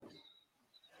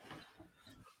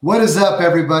What is up,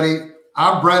 everybody?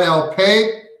 I'm Brett L.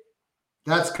 Pate.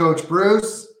 That's Coach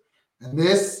Bruce. And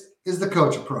this is the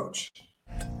Coach Approach.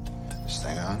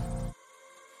 Stay on.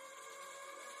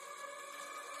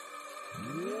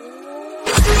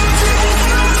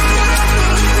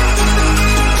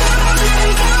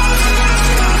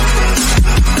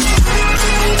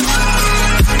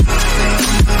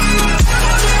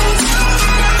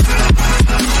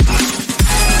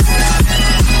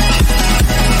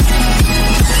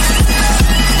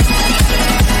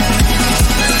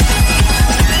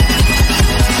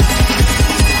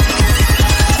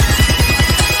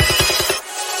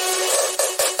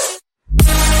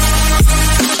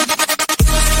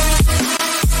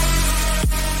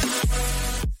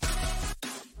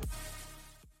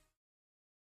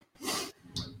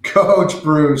 Coach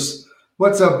Bruce,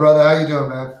 what's up, brother? How you doing,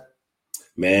 man?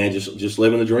 Man, just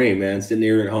living the dream, man. Sitting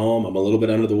here at home. I'm a little bit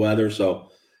under the weather,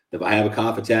 so if I have a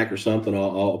cough attack or something,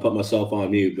 I'll put myself on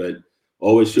mute. But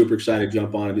always super excited to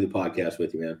jump on and do the podcast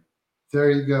with you, man. There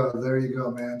you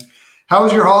go, man. How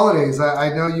was your holidays? I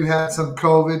know you had some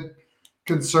COVID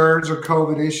concerns or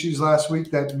COVID issues last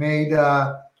week that made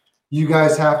you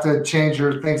guys have to change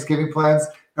your Thanksgiving plans.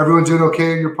 Everyone doing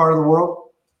okay in your part of the world?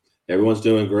 Everyone's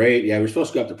doing great. Yeah, we're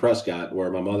supposed to go up to Prescott,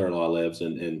 where my mother-in-law lives,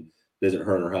 and visit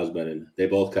her and her husband, and they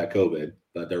both got COVID,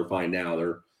 but they're fine now.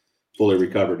 They're fully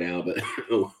recovered now, but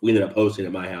we ended up hosting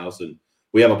at my house, and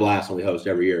we have a blast when we host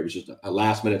every year. It was just a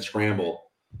last-minute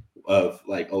scramble of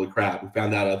like, holy crap. We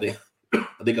found out, I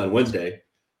think on Wednesday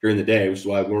during the day, which is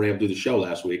why we weren't able to do the show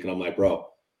last week, and I'm like, bro,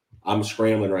 I'm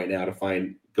scrambling right now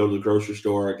to go to the grocery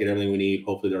store, get everything we need.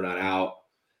 Hopefully they're not out,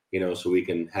 so we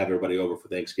can have everybody over for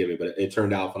Thanksgiving. But it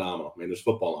turned out phenomenal. I mean, there's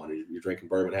football on. You're drinking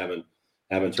bourbon,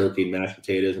 having turkey and mashed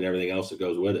potatoes and everything else that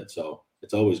goes with it. So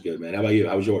it's always good, man. How about you?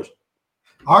 How was yours?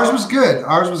 Ours was good.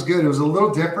 It was a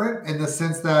little different in the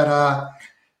sense that,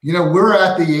 we're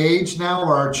at the age now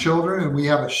where our children, and we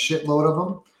have a shitload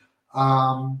of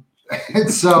them. And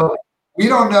so we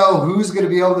don't know who's going to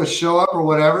be able to show up or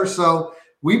whatever. So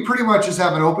we pretty much just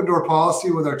have an open door policy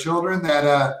with our children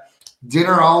that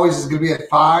dinner always is going to be at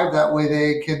 5. That way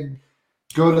they can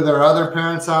go to their other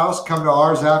parents' house, come to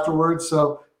ours afterwards.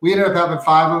 So we ended up having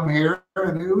 5 of them here,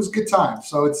 and it was a good time.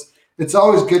 So it's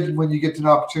always good when you get an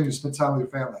opportunity to spend time with your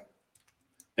family.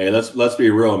 Hey, let's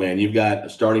be real, man. You've got a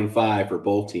starting 5 for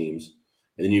both teams,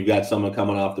 and then you've got someone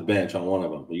coming off the bench on one of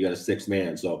them. You got a 6th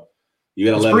man, so you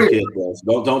got 11 kids. Bro.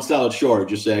 So don't sell it short.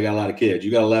 Just say I got a lot of kids.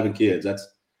 You got 11 kids. That's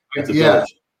a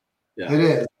village. Yeah, it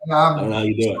is. I don't know how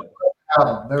you do it.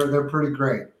 They're pretty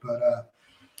great, but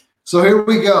so here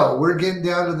we go. We're getting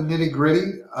down to the nitty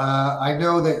gritty. I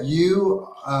know that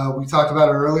we talked about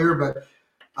it earlier, but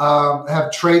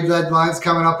have trade deadlines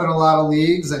coming up in a lot of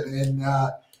leagues, and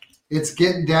it's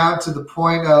getting down to the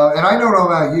point of, and I don't know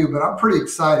about you, but I'm pretty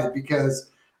excited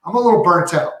because I'm a little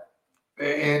burnt out,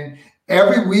 and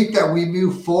every week that we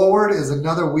move forward is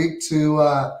another week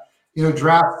to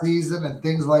draft season and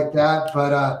things like that,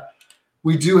 but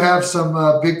we do have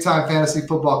some big-time fantasy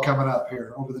football coming up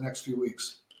here over the next few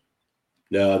weeks.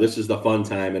 No, this is the fun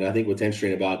time, and I think what's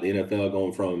interesting about the NFL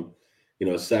going from, a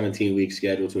 17-week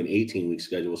schedule to an 18-week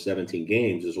schedule, 17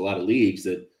 games, there's a lot of leagues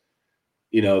that,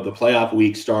 the playoff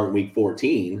weeks start in week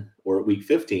 14 or week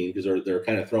 15 because they're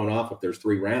kind of thrown off if there's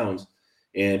 3 rounds,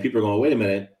 and people are going, wait a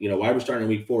minute, why are we starting in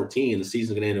week 14? The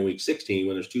season's going to end in week 16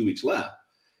 when there's 2 weeks left.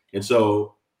 And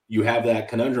so you have that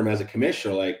conundrum as a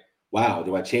commissioner, like, wow,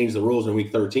 do I change the rules in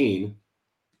week 13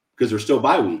 because there's still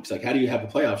bye weeks? Like, how do you have the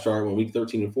playoff start when week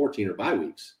 13 and 14 are bye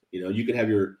weeks? You could have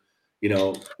your,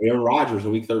 Aaron Rodgers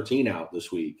in week 13 out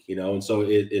this week, and so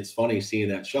it's funny seeing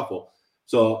that shuffle.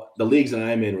 So the leagues that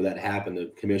I'm in where that happened,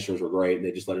 the commissioners were great, and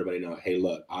they just let everybody know, hey,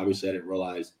 look, obviously I didn't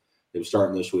realize it was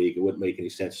starting this week. It wouldn't make any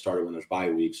sense to start it when there's bye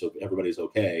weeks. So if everybody's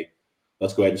okay,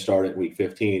 let's go ahead and start it in week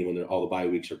 15 when all the bye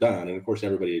weeks are done. And of course,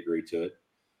 everybody agreed to it.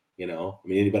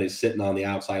 Anybody sitting on the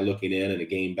outside looking in and a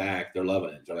game back, they're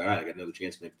loving it. They're like, all right, I got another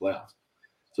chance to make the playoffs.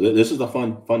 So this is the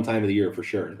fun time of the year for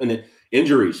sure. And then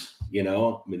injuries,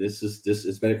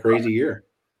 it's been a crazy year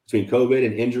between COVID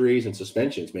and injuries and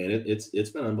suspensions, man. It's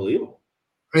been unbelievable.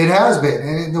 It has been.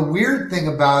 And the weird thing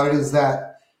about it is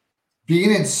that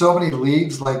being in so many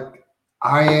leagues like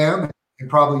I am, and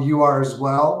probably you are as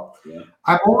well,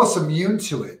 I'm almost immune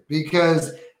to it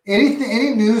because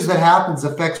any news that happens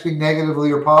affects me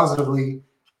negatively or positively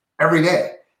every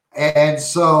day. And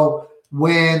so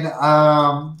when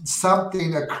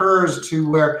something occurs to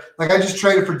where, like I just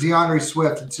traded for DeAndre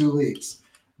Swift in 2 leagues,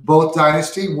 both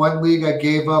dynasty. 1 league I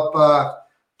gave up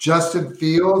Justin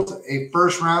Fields, a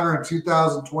first rounder in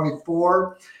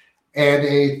 2024, and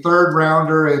a third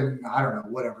rounder in, I don't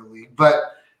know, whatever league. But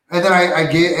And then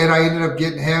I ended up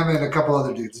getting him and a couple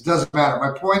other dudes. It doesn't matter.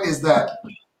 My point is that,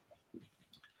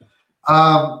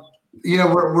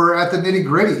 we're at the nitty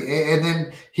gritty, and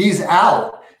then he's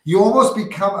out. You almost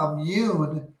become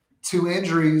immune to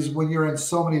injuries when you're in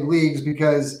so many leagues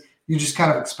because you just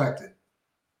kind of expect it.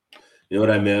 You know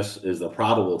what I miss is the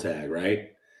probable tag,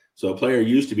 right? So a player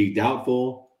used to be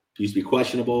doubtful, used to be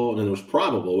questionable, and then there was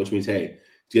probable, which means, hey,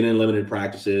 he's getting in limited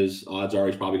practices. Odds are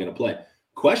he's probably going to play.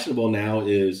 Questionable now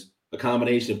is a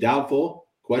combination of doubtful,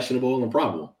 questionable, and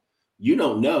probable. You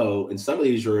don't know, and some of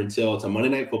these are until it's a Monday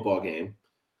Night Football game,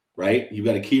 right? You've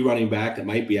got a key running back that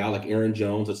might be out, like Aaron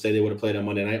Jones. Let's say they would have played on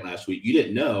Monday night last week. You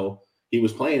didn't know he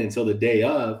was playing until the day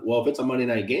of. Well, if it's a Monday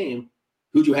night game,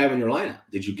 who'd you have in your lineup?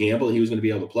 Did you gamble he was going to be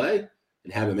able to play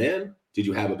and have him in? Did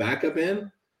you have a backup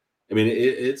in? I mean,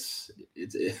 it's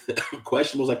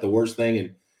questionable is like the worst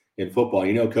thing in football.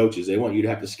 Coaches, they want you to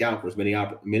have to scout for as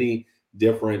many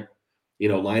different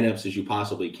lineups as you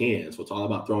possibly can. So it's all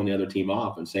about throwing the other team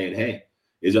off and saying, hey,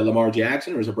 is it Lamar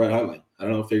Jackson or is it Brett Hundley? I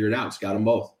don't know. Figure it out. Scout them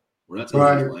both. We're not taking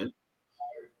this line.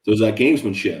 So it's like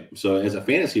gamesmanship. So as a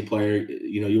fantasy player,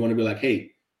 you want to be like,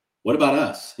 hey, what about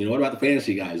us? What about the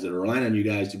fantasy guys that are relying on you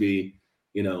guys to be,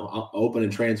 open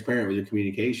and transparent with your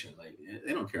communication? Like,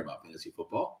 they don't care about fantasy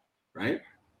football, right?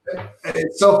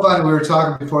 It's so funny. We were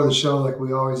talking before the show, like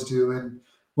we always do. And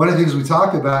one of the things we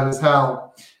talked about is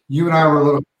how you and I were a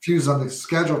little confused on the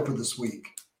schedule for this week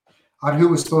on who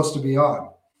was supposed to be on.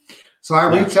 So I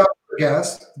reached out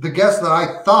to the guest that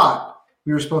I thought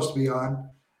we were supposed to be on,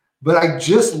 but I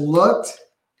just looked.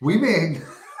 We may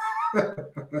not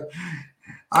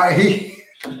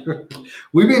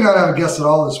have a guest at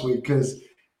all this week because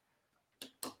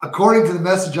according to the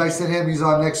message I sent him, he's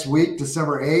on next week,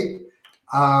 December 8th.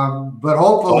 But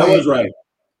hopefully, I was right.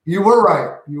 You were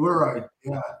right.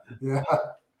 Yeah.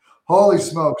 Holy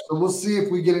smokes! So we'll see if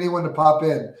we get anyone to pop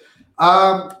in.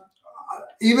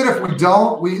 Even if we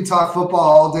don't, we can talk football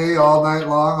all day, all night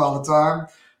long, all the time,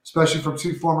 especially from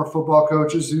two former football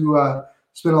coaches who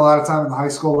spent a lot of time in the high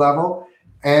school level.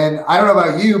 And I don't know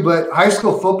about you, but high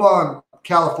school football in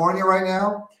California right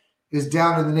now is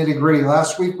down to the nitty gritty.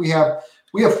 Last week we have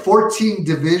 14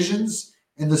 divisions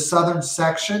in the southern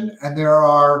section, and there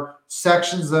are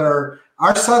sections that are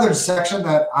our southern section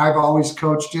that I've always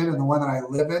coached in, and the one that I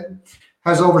live in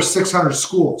has over 600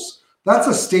 schools. That's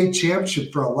a state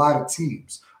championship for a lot of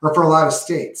teams or for a lot of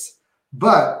states.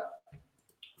 But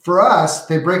for us,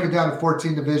 they break it down to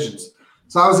 14 divisions.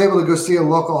 So I was able to go see a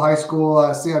local high school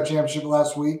CIF championship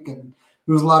last week, and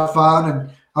it was a lot of fun.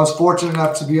 And I was fortunate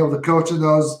enough to be able to coach in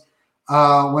those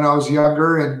when I was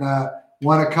younger and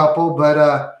won a couple. But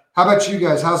how about you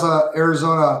guys? How's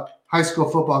Arizona high school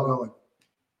football going?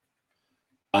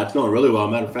 It's going really well.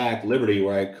 Matter of fact, Liberty,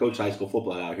 where I coach high school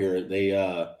football out here, they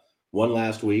won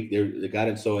last week. They got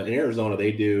it. So in Arizona,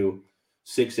 they do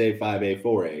 6A, 5A,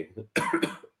 4A.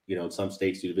 In some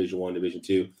states do Division I, Division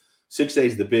II. 6A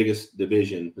is the biggest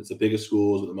division. It's the biggest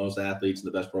schools with the most athletes and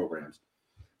the best programs.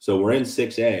 So we're in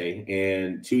 6A,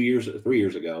 and 3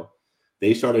 years ago,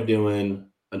 they started doing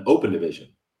an open division.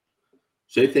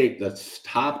 So they take the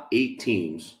top 8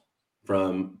 teams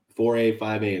from 4A,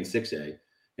 5A, and 6A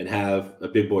and have a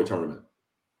big boy tournament.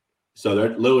 So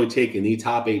they're literally taking the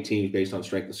top 8 teams based on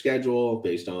strength of schedule,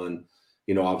 based on,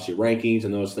 obviously rankings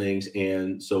and those things.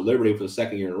 And so Liberty, for the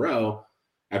second year in a row,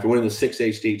 after winning the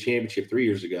 6A state championship 3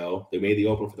 years ago, they made the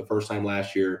open for the first time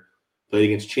last year, played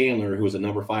against Chandler, who was a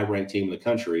number 5 ranked team in the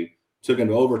country, took them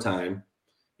to overtime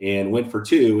and went for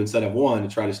 2 instead of 1 to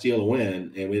try to steal a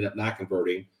win, and we ended up not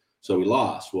converting. So we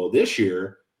lost. Well, this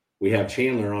year we have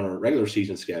Chandler on our regular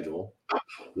season schedule,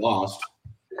 lost.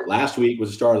 Last week was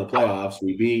the start of the playoffs.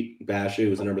 We beat Basha,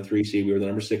 who was the number 3 seed. We were the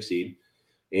number 6 seed,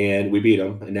 and we beat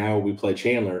them. And now we play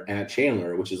Chandler at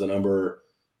Chandler, which is the number,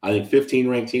 I think, 15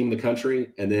 ranked team in the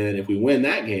country. And then if we win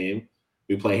that game,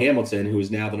 we play Hamilton, who is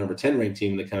now the number 10 ranked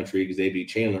team in the country because they beat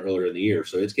Chandler earlier in the year.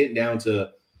 So it's getting down to,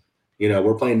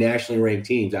 we're playing nationally ranked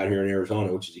teams out here in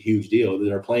Arizona, which is a huge deal.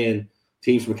 They're playing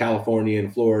teams from California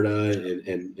and Florida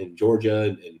and Georgia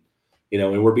and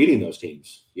and we're beating those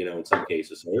teams, in some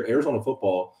cases. So Arizona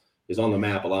football is on the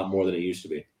map a lot more than it used to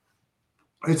be.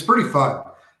 It's pretty fun.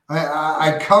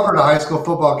 I covered a high school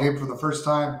football game for the first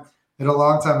time in a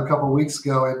long time a couple of weeks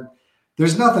ago, and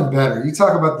there's nothing better. You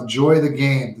talk about the joy of the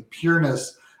game, the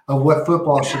pureness of what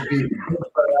football should be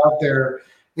out there.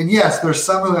 And yes, there's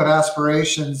some who have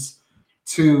aspirations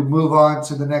to move on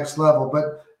to the next level,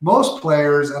 but most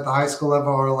players at the high school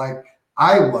level are like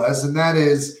I was, and that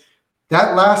is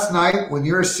that last night when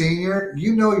you're a senior,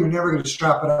 you're never going to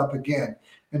strap it up again.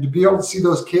 And to be able to see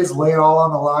those kids lay it all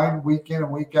on the line week in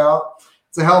and week out,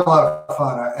 it's a hell of a lot of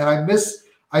fun. And I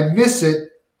miss it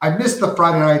I miss the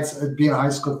Friday nights of being a high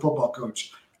school football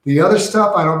coach. The other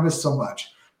stuff I don't miss so much.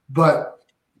 But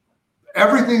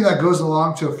everything that goes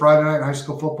along to a Friday night in high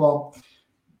school football,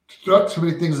 not too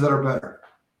many things that are better.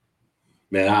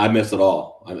 Man, I miss it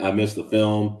all. I miss the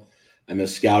film. I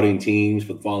miss scouting teams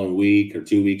for the following week or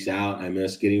 2 weeks out. I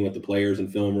miss getting with the players in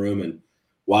film room and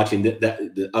watching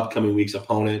the upcoming week's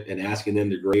opponent and asking them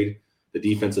to grade the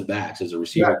defensive backs as a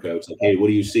receiver coach. Like, hey, what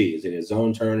do you see? Is it a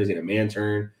zone turn? Is it a man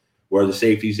turn? Where are the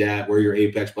safeties at? Where are your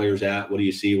apex players at? What do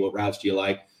you see? What routes do you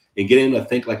like? And getting them to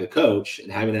think like a coach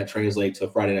and having that translate to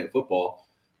Friday night football.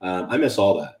 I miss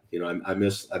all that. I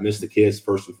miss the kids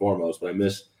first and foremost, but I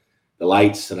miss the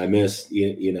lights and I miss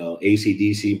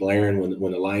AC/DC blaring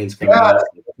when the Lions come out.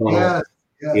 Yes.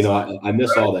 I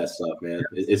miss all that stuff, man.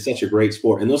 It's such a great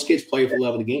sport, and those kids play for the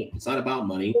love of the game. It's not about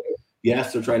money.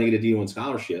 Yes, they're trying to get a D1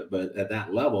 scholarship, but at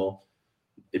that level,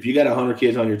 if you got 100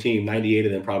 kids on your team, 98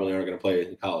 of them probably aren't going to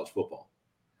play college football.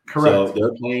 Correct. So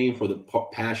they're playing for the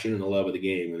passion and the love of the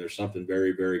game, and there's something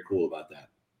very, very cool about that.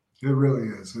 It really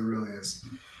is. It really is.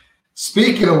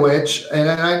 Speaking of which, and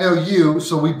I know you,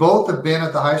 so we both have been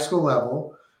at the high school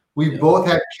level. We both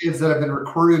had kids that have been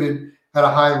recruited at a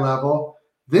high level.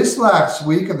 This last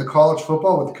week in the college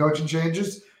football with the coaching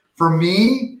changes, for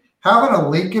me, having a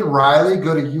Lincoln Riley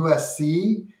go to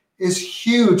USC is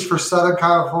huge for Southern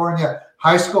California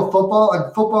high school football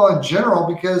and football in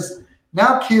general, because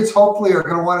now kids hopefully are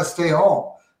going to want to stay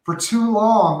home. For too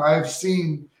long, I've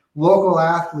seen local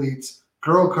athletes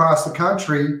go across the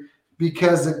country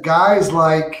because the guys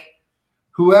like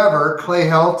whoever, Clay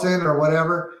Helton or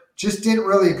whatever, just didn't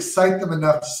really excite them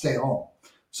enough to stay home.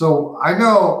 So I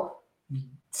know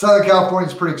Southern California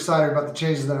is pretty excited about the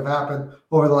changes that have happened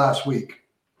over the last week.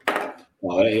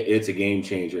 Well, it's a game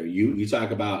changer. You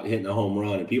talk about hitting a home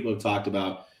run, and people have talked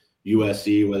about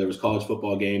USC, whether it was College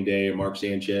Football Game Day or Mark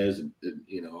Sanchez,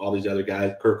 and all these other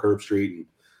guys, Kirk Herbstreit,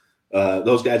 and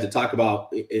those guys that talk about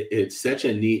it's such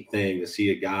a neat thing to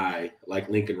see a guy like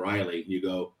Lincoln Riley. You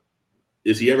go,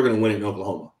 is he ever going to win it in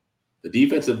Oklahoma? The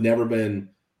defense have never been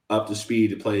up to speed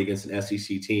to play against an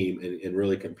SEC team and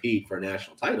really compete for a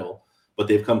national title, but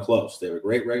they've come close. They have a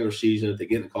great regular season. If they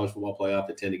get in the college football playoff,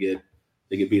 they tend to get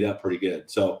beat up pretty good.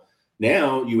 So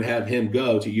now you have him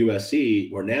go to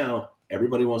USC, where now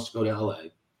everybody wants to go to LA.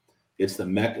 It's the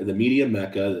mecca, the media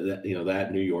mecca.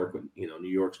 That New York, but New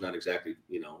York's not exactly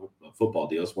a football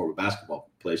deal. It's more of a basketball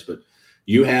place. But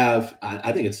you have,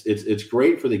 I think it's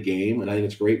great for the game, and I think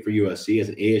it's great for USC. As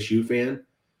an ASU fan,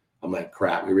 I'm like,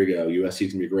 crap, here we go.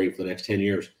 USC's gonna be great for the next 10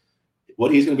 years.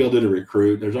 What he's gonna be able to do to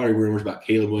recruit. There's already rumors about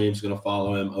Caleb Williams going to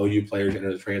follow him. OU players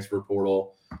enter the transfer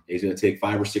portal. He's going to take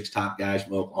 5 or 6 top guys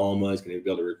from Oklahoma. He's going to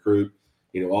be able to recruit,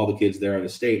 all the kids there in the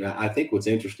state. And I think what's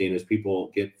interesting is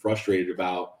people get frustrated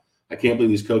about, I can't believe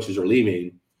these coaches are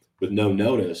leaving with no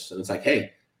notice. And it's like,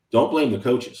 hey, don't blame the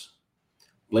coaches.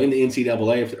 Blame the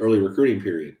NCAA for the early recruiting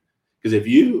period. Because if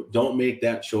you don't make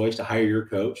that choice to hire your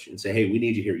coach and say, hey, we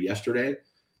need you here yesterday,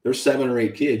 there's 7 or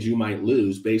 8 kids you might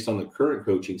lose based on the current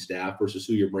coaching staff versus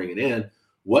who you're bringing in.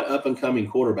 What up-and-coming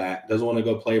quarterback doesn't want to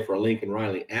go play for a Lincoln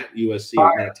Riley at USC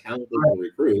and how talented he can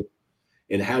recruit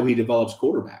and how he develops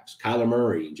quarterbacks? Kyler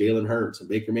Murray and Jalen Hurts and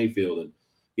Baker Mayfield. And,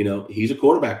 he's a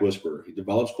quarterback whisperer. He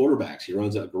develops quarterbacks. He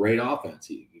runs a great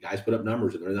offense. You guys put up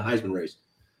numbers, and they're in the Heisman race.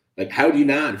 Like, how do you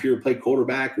not, if you play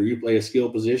quarterback or you play a skill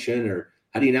position, or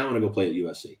how do you not want to go play at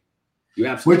USC? You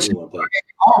absolutely want to play.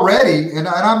 Already, and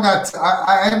I'm not.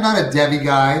 I am not a Devy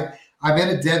guy. I'm in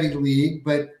a Devy league,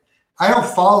 but I don't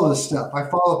follow this stuff. I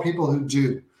follow people who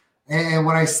do. And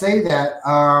when I say that,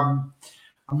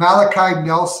 Malachi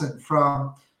Nelson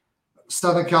from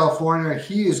Southern California,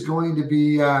 he is going to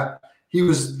be. He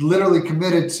was literally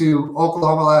committed to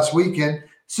Oklahoma last weekend. As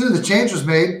soon as the change was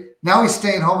made, now he's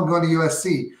staying home and going to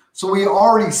USC. So we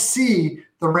already see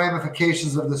the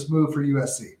ramifications of this move for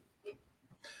USC.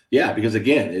 Yeah, because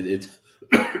again, it's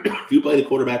if you play the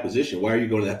quarterback position, why are you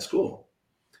going to that school?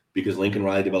 Because Lincoln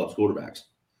Riley develops quarterbacks.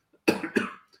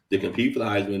 They compete for the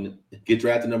Heisman, get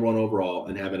drafted number 1 overall,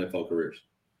 and have NFL careers.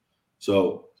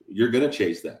 So you're going to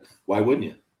chase that. Why wouldn't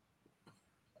you?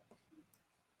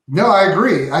 No, I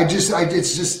agree.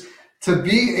 It's just to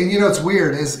be, and it's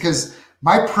weird is because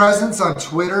my presence on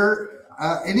Twitter,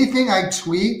 anything I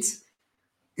tweet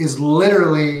is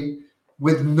literally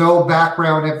with no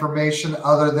background information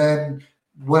other than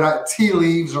tea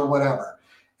leaves or whatever.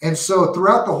 And so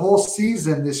throughout the whole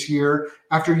season this year,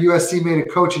 after USC made a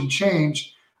coaching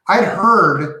change, I'd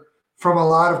heard from a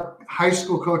lot of high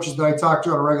school coaches that I talked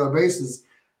to on a regular basis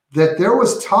that there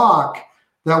was talk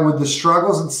that with the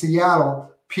struggles in Seattle,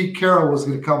 Pete Carroll was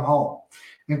going to come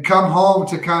home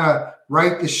to kind of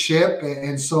right the ship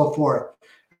and so forth.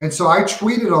 And so I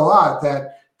tweeted a lot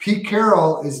that Pete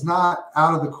Carroll is not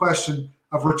out of the question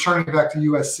of returning back to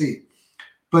USC.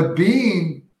 But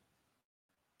being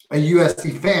a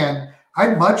USC fan,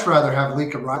 I'd much rather have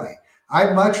Lincoln Riley.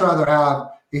 I'd much rather have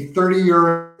a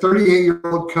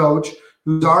 38-year-old coach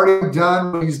who's already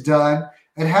done what he's done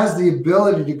and has the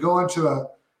ability to go into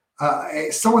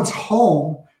someone's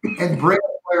home and bring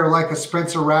a player like a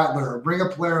Spencer Rattler or bring a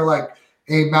player like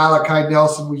a Malachi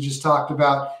Nelson we just talked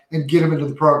about and get him into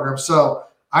the program. So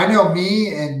I know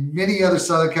me and many other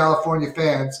Southern California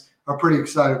fans are pretty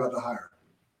excited about the hire.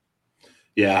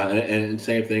 Yeah, and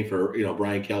same thing for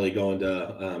Brian Kelly going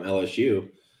to LSU.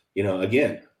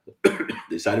 Again, they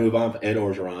decided to move on from Ed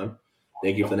Orgeron.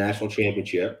 Thank you for the national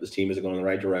championship. This team isn't going in the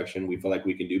right direction. We feel like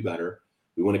we can do better.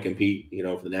 We want to compete,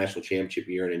 for the national championship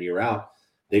year in and year out.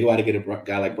 They go out to get a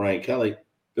guy like Brian Kelly.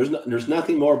 There's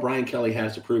nothing more Brian Kelly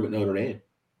has to prove at Notre Dame.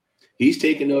 He's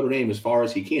taken Notre Dame as far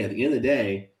as he can. At the end of the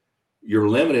day, you're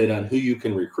limited on who you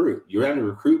can recruit. You're having to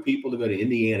recruit people to go to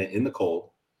Indiana in the cold.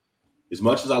 As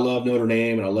much as I love Notre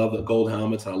Dame and I love the gold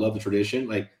helmets and I love the tradition,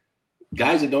 like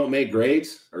guys that don't make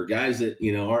grades or guys that,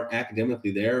 aren't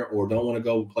academically there or don't want to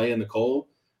go play in the cold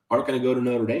aren't going to go to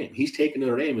Notre Dame. He's taking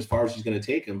Notre Dame as far as he's going to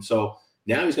take him. So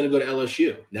now he's going to go to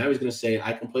LSU. Now he's going to say,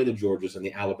 I can play the Georgias and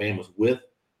the Alabamas with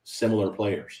similar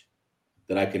players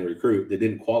that I can recruit that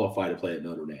didn't qualify to play at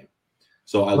Notre Dame.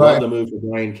 So I love the move for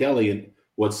Brian Kelly. And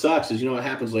what sucks is, what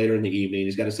happens later in the evening,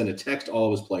 he's got to send a text to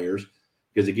all of his players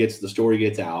because the story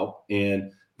gets out.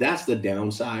 And that's the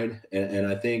downside. And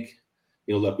I think,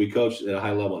 look, we coached at a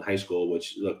high level in high school,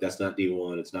 which, look, that's not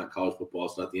D1. It's not college football.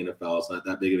 It's not the NFL. It's not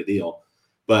that big of a deal.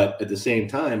 But at the same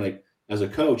time, like as a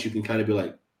coach, you can kind of be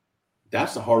like,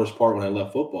 that's the hardest part when I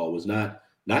left football was not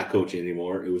coaching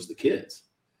anymore. It was the kids.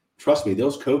 Trust me,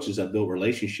 those coaches have built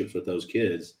relationships with those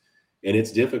kids, and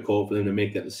it's difficult for them to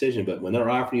make that decision. But when they're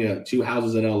offering you 2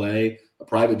 houses in LA, a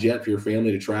private jet for your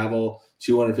family to travel,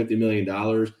 $250 million,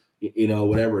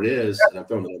 whatever it is, and I'm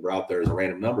throwing the number out there as a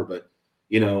random number, but,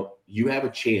 you have a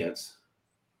chance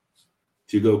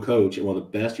to go coach at one of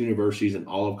the best universities in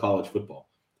all of college football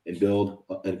and build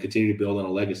and continue to build on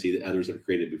a legacy that others have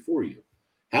created before you.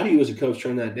 How do you as a coach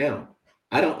turn that down?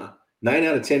 9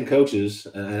 out of 10 coaches,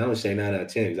 and I only say 9 out of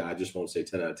 10 because I just won't say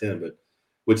 10 out of 10, but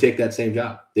would take that same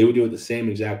job. They would do it the same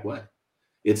exact way.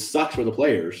 It sucks for the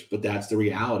players, but that's the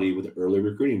reality with the early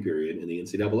recruiting period in the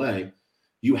NCAA.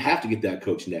 You have to get that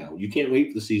coach now. You can't wait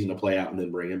for the season to play out and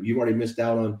then bring him. You've already missed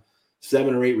out on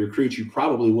 7 or 8 recruits you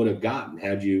probably would have gotten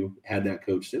had you had that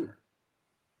coach sooner.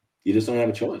 You just don't have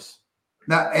a choice.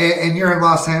 Now, and you're in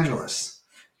Los Angeles.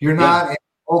 You're not in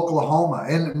Oklahoma.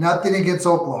 And nothing against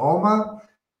Oklahoma.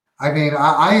 I mean,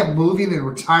 I am moving and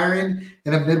retiring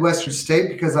in a Midwestern state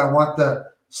because I want the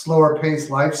slower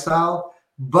paced lifestyle.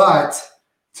 But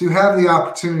to have the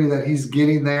opportunity that he's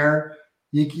getting there,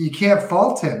 you can't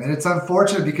fault him. And it's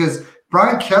unfortunate because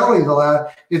Brian Kelly,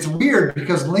 it's weird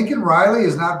because Lincoln Riley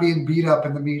is not being beat up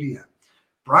in the media.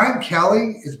 Brian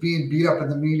Kelly is being beat up in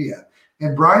the media.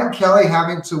 And Brian Kelly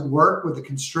having to work with the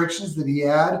constrictions that he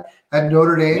had at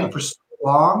Notre Dame for so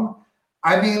long,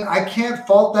 I mean, I can't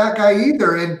fault that guy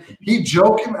either. And he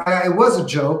joked, it was a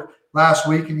joke last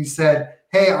week, and he said,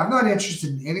 hey, I'm not interested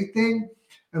in anything.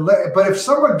 But if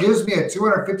someone gives me a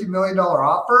 $250 million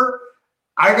offer,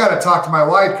 I got to talk to my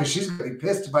wife because she's going to be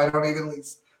pissed if I don't even at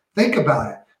least think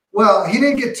about it. Well, he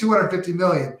didn't get $250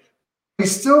 million. He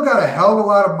still got a hell of a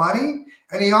lot of money,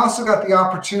 and he also got the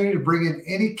opportunity to bring in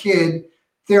any kid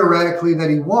theoretically that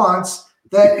he wants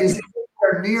that is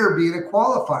anywhere near being a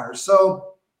qualifier.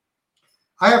 So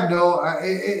I have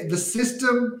the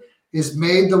system is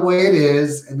made the way it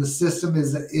is, and the system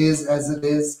is as it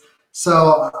is.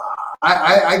 So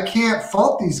I can't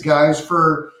fault these guys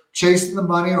for chasing the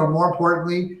money, or more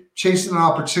importantly, chasing an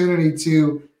opportunity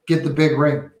to get the big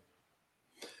ring.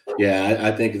 Yeah,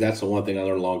 I think that's the one thing I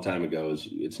learned a long time ago is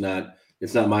it's not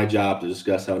my job to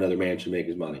discuss how another man should make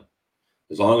his money.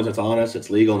 As long as it's honest, it's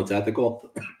legal, and it's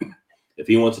ethical. If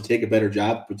he wants to take a better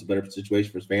job, puts a better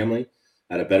situation for his family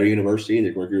at a better university,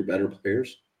 they can recruit better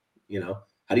players.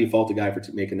 How do you fault the guy for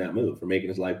making that move, for making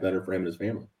his life better for him and his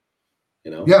family?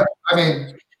 Yeah, I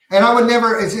mean, and I would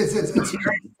never. It's very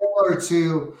similar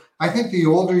to. I think the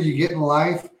older you get in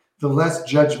life, the less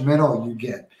judgmental you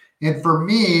get. And for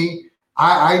me,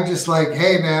 I just like,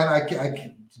 hey man, I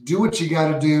can do what you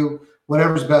got to do,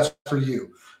 whatever's best for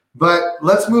you. But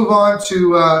let's move on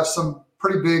to some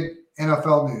pretty big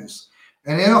NFL news.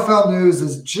 And NFL news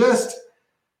is just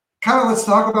kind of, let's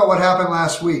talk about what happened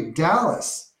last week.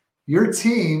 Dallas, your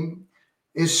team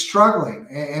is struggling.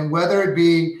 And whether it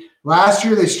be last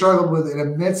year, they struggled with an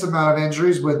immense amount of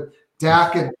injuries with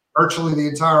Dak and virtually the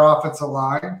entire offensive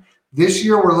line. This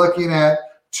year, we're looking at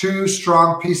two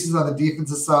strong pieces on the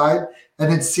defensive side,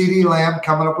 and then CeeDee Lamb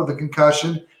coming up with a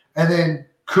concussion, and then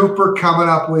Cooper coming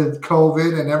up with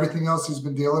COVID and everything else he's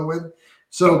been dealing with.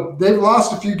 So they've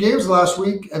lost a few games last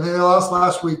week, and then they lost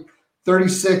last week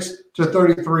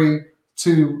 36-33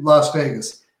 to Las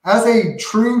Vegas. As a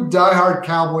true diehard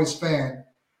Cowboys fan,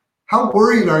 how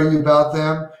worried are you about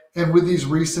them and with these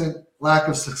recent lack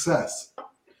of success?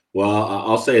 Well,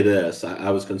 I'll say this. I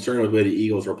was concerned with the way the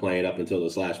Eagles were playing up until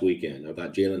this last weekend. I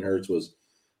thought Jalen Hurts was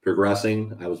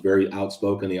progressing. I was very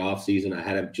outspoken in the offseason. I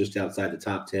had him just outside the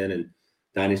top 10 in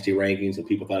dynasty rankings, and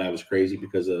people thought I was crazy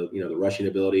because of, the rushing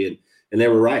ability. And they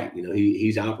were right.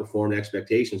 He's outperformed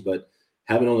expectations, but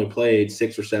having only played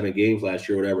 6 or 7 games last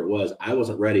year, whatever it was, I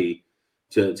wasn't ready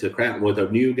to crap with a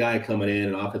new guy coming in,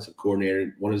 an offensive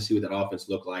coordinator, wanted to see what that offense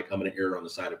looked like. I'm going to err on the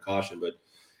side of caution, but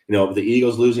the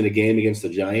Eagles losing a game against the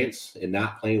Giants and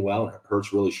not playing well, and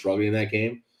Hurts really struggling in that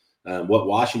game. What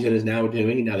Washington is now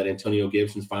doing, now that Antonio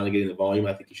Gibson's finally getting the volume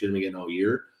I think he should have been getting all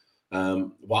year.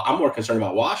 Well, I'm more concerned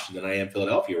about Washington than I am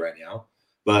Philadelphia right now.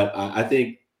 But I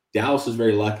think Dallas is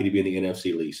very lucky to be in the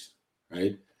NFC least,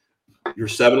 right? You're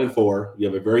 7-4. You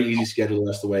have a very easy schedule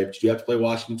the rest of the way, but you have to play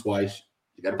Washington twice.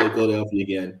 You got to play Philadelphia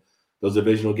again. Those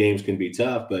divisional games can be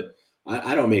tough, but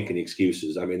I don't make any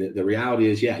excuses. I mean, the reality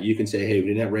is, yeah, you can say, hey, we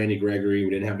didn't have Randy Gregory.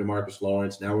 We didn't have DeMarcus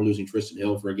Lawrence. Now we're losing Tristan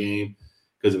Hill for a game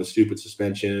because of a stupid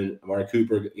suspension. Amari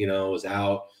Cooper, was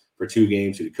out for 2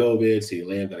 games due to COVID. CeeDee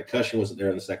Lamb got a concussion, wasn't there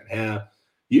in the second half.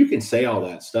 You can say all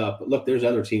that stuff, but look, there's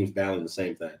other teams battling the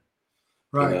same thing.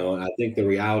 Right. And I think the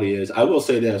reality is, I will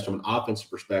say this from an offensive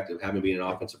perspective, having been an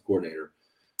offensive coordinator,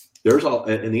 there's all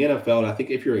in the NFL, and I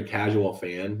think if you're a casual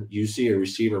fan, you see a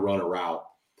receiver run a route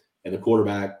and the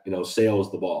quarterback,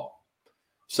 sails the ball.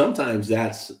 Sometimes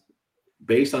that's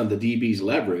based on the DB's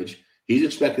leverage. He's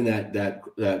expecting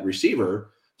that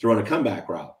receiver to run a comeback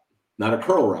route, not a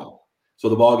curl route. So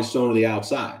the ball gets thrown to the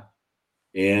outside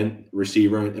and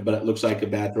receiver, but it looks like a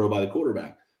bad throw by the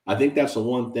quarterback. I think that's the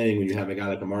one thing when you have a guy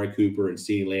like Amari Cooper and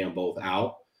CeeDee Lamb both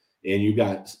out, and you've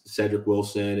got Cedric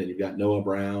Wilson and you've got Noah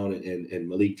Brown and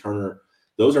Malik Turner.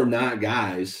 Those are not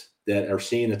guys that are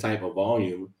seeing the type of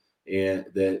volume and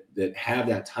that have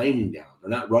that timing down. They're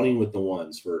not running with the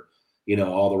ones for,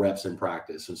 all the reps in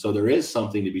practice. And so there is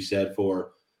something to be said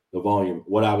for the volume.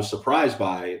 What I was surprised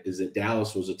by is that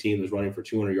Dallas was a team that was running for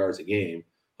 200 yards a game,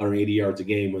 180 yards a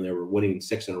game when they were winning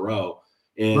 6 in a row.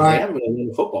 And They haven't been able to run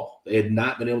the football. They had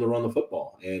not been able to run the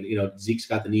football. And, Zeke's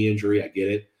got the knee injury. I get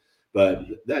it. But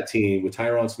that team with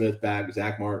Tyron Smith back,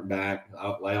 Zach Martin back,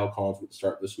 Lyle Collins would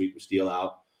start this week with Steele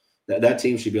out. That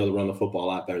team should be able to run the football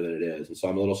a lot better than it is. And so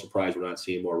I'm a little surprised we're not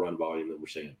seeing more run volume than we're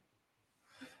seeing.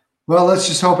 Well, let's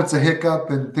just hope it's a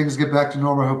hiccup and things get back to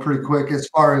normal pretty quick as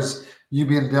far as you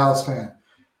being a Dallas fan.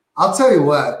 I'll tell you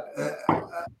what,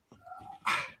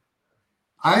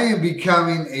 I am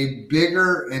becoming a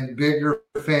bigger and bigger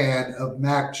fan of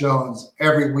Mac Jones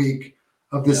every week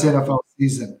of this NFL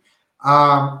season.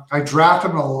 I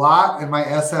drafted him a lot in my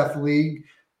SF league,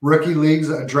 rookie leagues,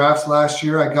 drafts last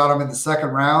year. I got him in the second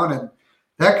round, and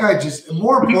that guy just,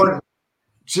 more important,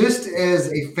 just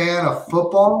as a fan of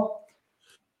football,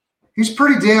 he's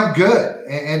pretty damn good.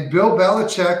 And Bill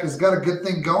Belichick has got a good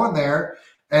thing going there.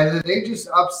 And they just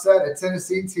upset a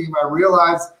Tennessee team. I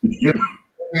realized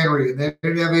Henry, and they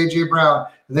didn't have A.J. Brown,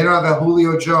 and they don't have a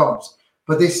Julio Jones.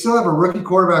 But they still have a rookie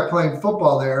quarterback playing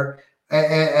football there.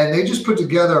 And they just put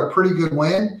together a pretty good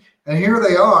win. And here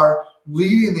they are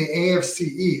leading the AFC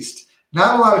East.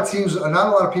 Not a lot of teams, not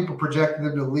a lot of people projecting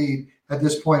them to lead at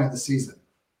this point in the season.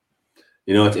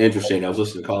 It's interesting. I was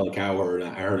listening to Colin Cowherd,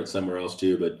 and I heard it somewhere else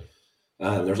too. But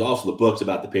there's also the books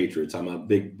about the Patriots. I'm a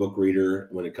big book reader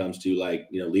when it comes to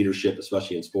leadership,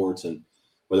 especially in sports, and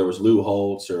whether it was Lou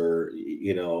Holtz or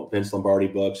Vince Lombardi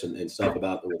books and stuff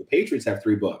about the Patriots have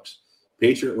 3 books: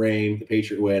 Patriot Reign, The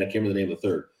Patriot Way, and I can't remember the name of the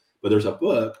third. But there's a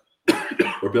book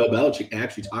where Bill Belichick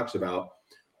actually talks about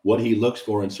what he looks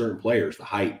for in certain players: the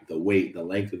height, the weight, the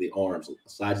length of the arms, the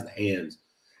size of the hands,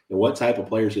 and what type of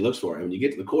players he looks for. And when you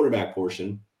get to the quarterback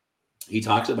portion, he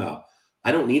talks about,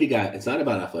 I don't need a guy. It's not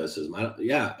about athleticism.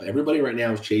 Everybody right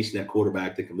now is chasing that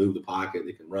quarterback that can move the pocket,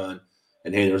 that can run.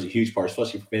 And hey, there's a huge part,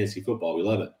 especially for fantasy football. We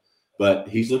love it. But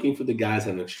he's looking for the guys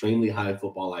that have an extremely high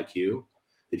football IQ,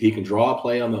 that he can draw a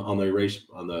play on the erase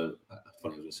on the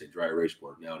funny I was going to say dry erase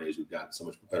board. Nowadays we've got so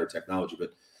much better technology,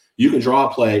 but you can draw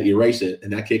a play, erase it,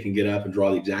 and that kid can get up and draw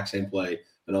the exact same play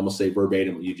and almost say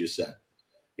verbatim what you just said.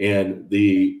 And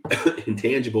the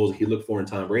intangibles he looked for in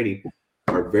Tom Brady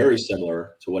are very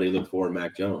similar to what he looked for in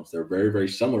Mac Jones. They're very, very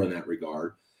similar in that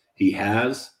regard. He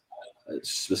has a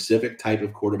specific type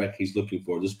of quarterback he's looking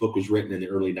for. This book was written in the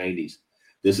early 90s.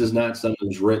 This is not something that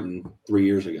was written 3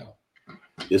 years ago.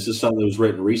 This is something that was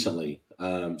written recently.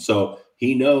 So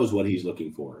he knows what he's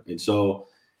looking for. And so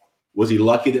was he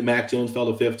lucky that Mac Jones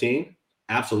fell to 15?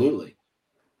 Absolutely.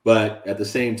 But at the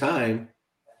same time,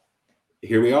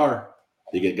 here we are.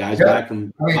 They get guys back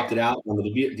from opted out on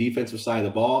the defensive side of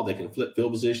the ball. They can flip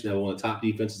field position. They're one of the top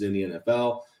defenses in the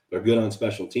NFL. They're good on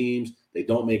special teams. They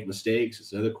don't make mistakes.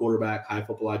 It's another quarterback, high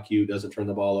football IQ, doesn't turn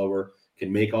the ball over,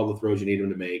 can make all the throws you need him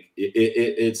to make.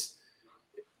 It's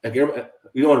like, you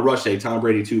don't want to rush say Tom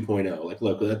Brady 2.0. Like,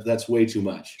 look, that's way too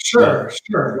much. Sure.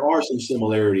 There are some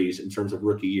similarities in terms of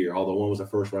rookie year, although one was a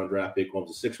first-round draft pick, one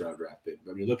was a 6th-round draft pick.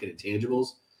 But when you look at intangibles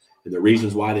and the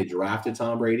reasons why they drafted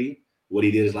Tom Brady, what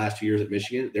he did his last 2 years at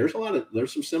Michigan, there's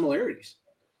some similarities.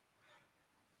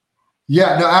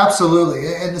 Yeah, no,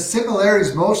 absolutely. And the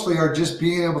similarities mostly are just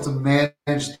being able to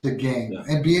manage the game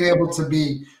and being able to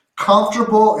be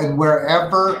comfortable in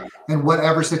wherever and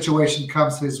whatever situation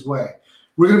comes his way.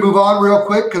 We're going to move on real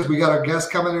quick because we got our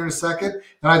guest coming in a second.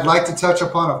 And I'd like to touch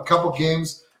upon a couple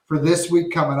games for this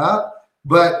week coming up.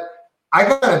 But I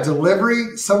got a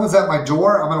delivery. Someone's at my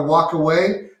door. I'm going to walk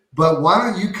away. But why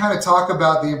don't you kind of talk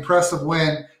about the impressive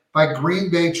win by Green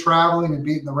Bay traveling and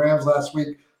beating the Rams last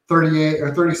week,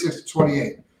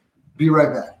 36-28. Be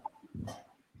right back.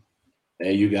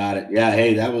 Hey, you got it. Yeah,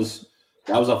 hey, that was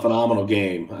a phenomenal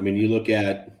game. I mean, you look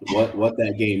at what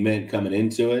that game meant coming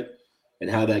into it and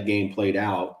how that game played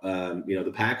out.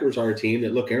 The Packers are a team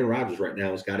that, look, Aaron Rodgers right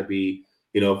now has got to be,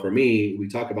 for me, we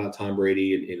talk about Tom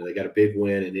Brady, and they got a big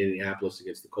win in Indianapolis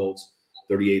against the Colts,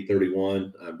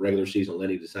 38-31. Regular season,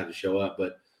 Lenny decided to show up.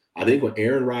 But I think what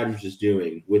Aaron Rodgers is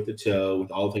doing with the toe,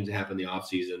 with all the things that happened in the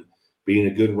offseason, beating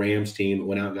a good Rams team that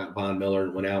went out and got Von Miller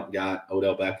and went out and got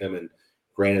Odell Beckham. And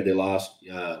granted, they lost,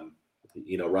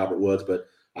 Robert Woods. But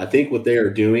I think what they are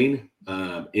doing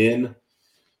in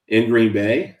Green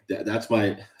Bay, that's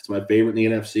my favorite in the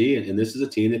NFC. And this is a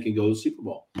team that can go to the Super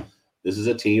Bowl. This is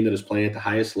a team that is playing at the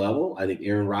highest level. I think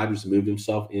Aaron Rodgers moved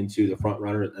himself into the front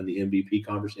runner and the MVP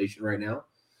conversation right now.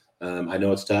 I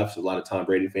know it's tough. There's a lot of Tom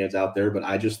Brady fans out there, but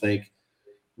I just think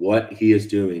what he is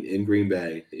doing in Green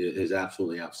Bay is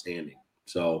absolutely outstanding.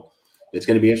 So it's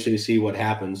going to be interesting to see what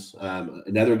happens.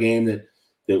 Another game that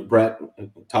Brett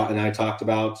and I talked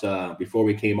about before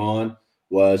we came on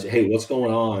was, hey, what's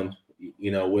going on,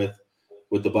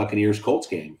 with the Buccaneers-Colts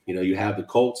game? You have the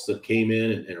Colts that came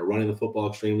in and are running the football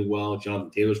extremely well.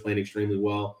 Jonathan Taylor's playing extremely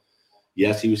well.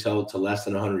 Yes, he was held to less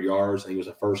than 100 yards. I think it was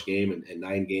the first game in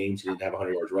 9 games. He didn't have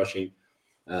 100 yards rushing.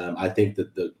 I think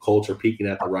that the Colts are peaking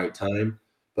at the right time.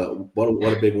 But what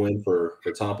a big win for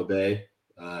Tampa Bay,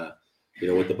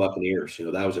 with the Buccaneers.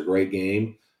 That was a great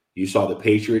game. You saw the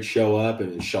Patriots show up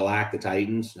and shellac the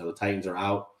Titans. The Titans are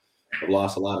out. Have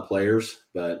lost a lot of players,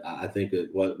 but I think that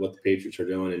what the Patriots are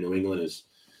doing in New England is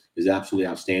absolutely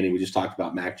outstanding. We just talked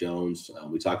about Mac Jones.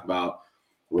 We talked about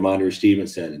Ramondre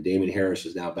Stevenson, and Damon Harris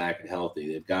is now back and healthy.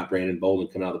 They've got Brandon Bolden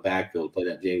coming out of the backfield, play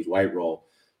that James White role.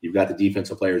 You've got the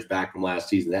defensive players back from last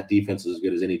season. That defense is as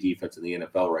good as any defense in the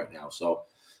NFL right now. So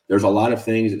there's a lot of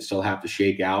things that still have to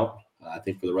shake out, I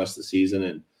think, for the rest of the season.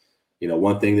 And,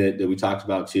 one thing that we talked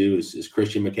about too is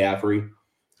Christian McCaffrey.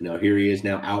 Here he is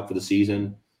now out for the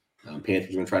season. Panthers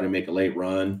are going to try to make a late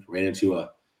run. Ran into a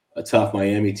tough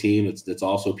Miami team that's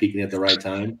also peaking at the right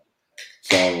time.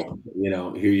 So,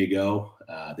 here you go.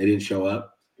 They didn't show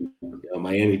up.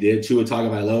 Miami did. Tua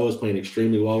Tagovailoa is playing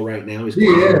extremely well right now. He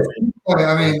is.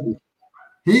 I mean,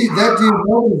 that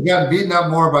dude has gotten beaten up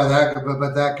more by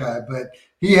that guy, but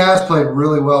he has played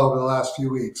really well over the last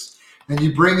few weeks. And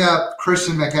you bring up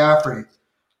Christian McCaffrey.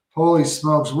 Holy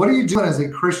smokes. What are you doing as a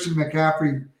Christian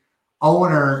McCaffrey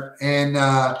owner and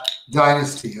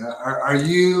dynasty? Are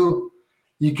you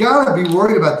got to be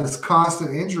worried about this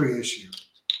constant injury issue?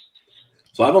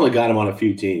 So I've only got him on a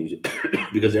few teams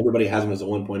because everybody has him as a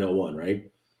 1.01, right?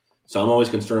 So I'm always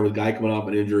concerned with guy coming off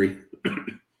an injury.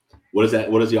 What is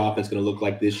the offense going to look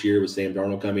like this year with Sam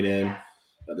Darnold coming in?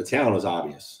 The talent is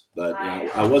obvious, but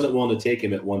I wasn't willing to take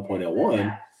him at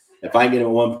 1.01. If I can get him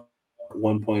at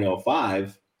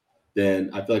 1.05,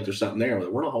 then I feel like there's something there. There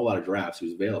weren't a whole lot of drafts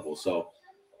who's available. So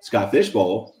Scott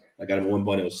Fishbowl, I got him at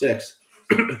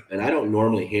 1.06, and I don't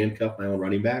normally handcuff my own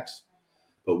running backs,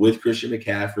 but with Christian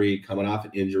McCaffrey coming off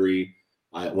an injury,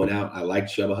 I went out. I liked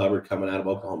Chuba Hubbard coming out of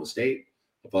Oklahoma State.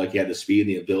 I felt like he had the speed and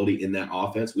the ability in that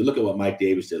offense. We look at what Mike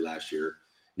Davis did last year,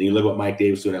 and you look at what Mike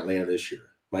Davis did in Atlanta this year.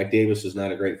 Mike Davis is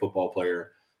not a great football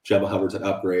player. Chuba Hubbard's an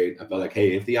upgrade. I felt like,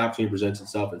 hey, if the opportunity presents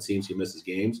itself and seems he misses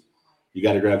games, you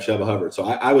got to grab Chuba Hubbard. So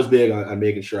I was big on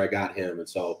making sure I got him, and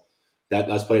so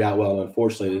that's played out well. And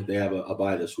unfortunately, they have a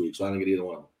bye this week, so I don't get either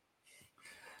one of them.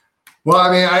 Well,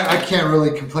 I mean, I can't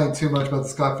really complain too much about the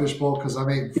Scott Fish Bowl because I'm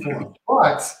 8-4.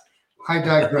 But I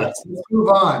digress. Let's move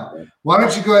on. Why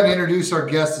don't you go ahead and introduce our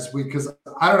guest this week? Because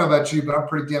I don't know about you, but I'm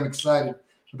pretty damn excited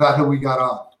about who we got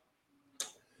on.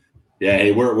 Yeah,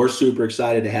 hey, we're super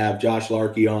excited to have Josh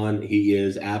Larky on. He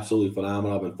is absolutely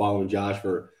phenomenal. I've been following Josh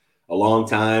for a long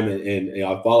time, and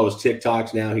I follow his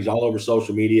TikToks now. He's all over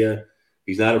social media.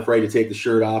 He's not afraid to take the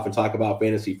shirt off and talk about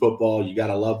fantasy football. You got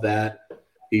to love that.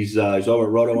 He's over at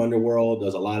Roto Underworld,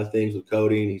 does a lot of things with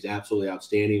coding. He's absolutely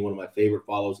outstanding. One of my favorite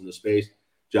follows in the space.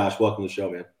 Josh, welcome to the show,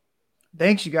 man.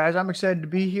 Thanks, you guys. I'm excited to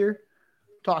be here.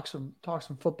 Talk some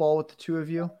football with the two of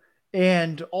you.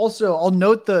 And also, I'll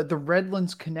note the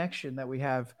Redlands connection that we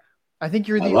have. I think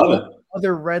you're the only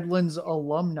other Redlands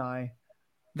alumni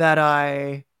that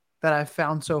I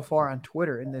found so far on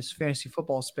Twitter in this fantasy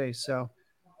football space. So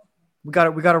we got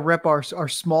to rep our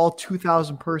small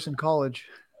 2,000 person college.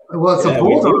 Well, it's a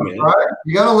Bulldogs, right?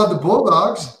 You got to love the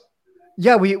Bulldogs.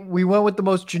 Yeah, we went with the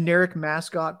most generic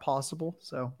mascot possible.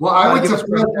 So I went to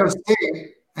Fresno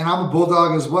State, and I'm a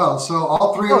Bulldog as well. So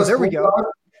all three of us. There we go.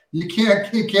 You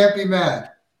can't be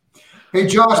mad. Hey,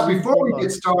 Josh, before we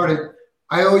get started,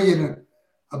 I owe you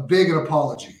a big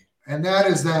apology, and that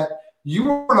is that you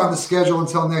weren't on the schedule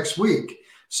until next week.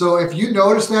 So if you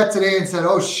noticed that today and said,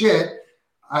 "Oh shit,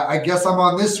 I guess I'm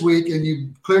on this week," and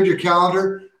you cleared your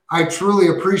calendar, I truly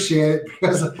appreciate it,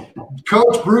 because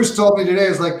Coach Bruce told me today,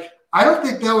 is like, I don't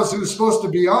think that was who was supposed to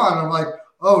be on. I'm like,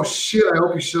 oh shit, I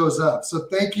hope he shows up. So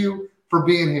thank you for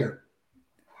being here.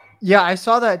 Yeah, I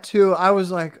saw that too. I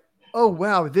was like, oh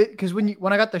wow, because when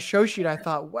I got the show sheet, I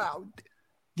thought, wow,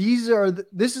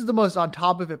 this is the most on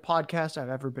top of it podcast I've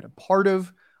ever been a part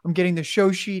of. I'm getting the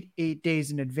show sheet 8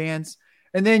 days in advance,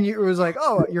 and then it was like,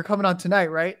 oh, you're coming on tonight,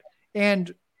 right?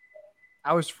 And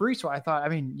I was free, so I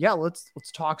thought, yeah, let's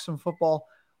talk some football.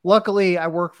 Luckily, I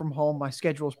work from home. My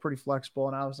schedule is pretty flexible,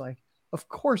 and I was like, of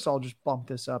course, I'll just bump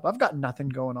this up. I've got nothing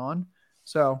going on,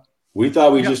 so. We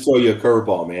thought we'd just throw you a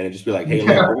curveball, man, and just be like, hey,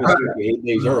 look, we're going to see you 8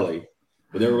 days early,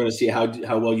 but then we're going to see how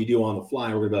well you do on the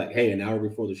fly. We're going to be like, hey, an hour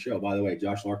before the show, by the way,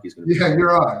 Josh Larky is going to be. Yeah,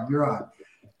 you're on.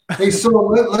 Hey, so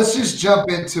let's just jump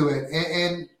into it.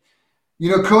 And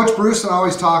Coach Bruce and I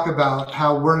always talk about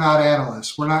how we're not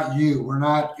analysts. We're not you. We're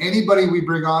not anybody we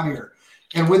bring on here.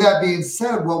 And with that being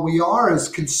said, what we are is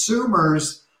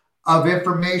consumers of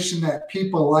information that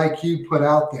people like you put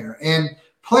out there. And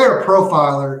Player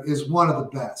Profiler is one of the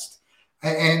best.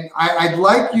 And I'd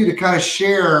like you to kind of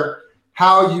share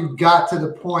how you got to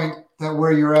the point that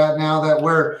where you're at now, that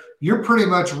where you're pretty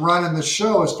much running the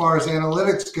show as far as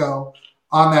analytics go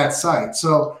on that site.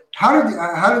 So how did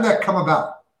that come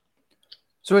about?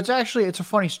 So it's a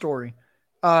funny story.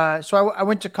 So I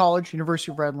went to college,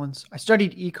 University of Redlands. I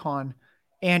studied econ,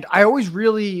 and I always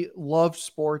really loved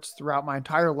sports throughout my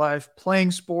entire life,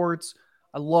 playing sports.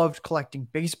 I loved collecting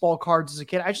baseball cards as a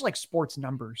kid. I just like sports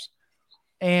numbers.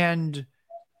 And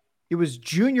it was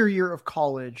junior year of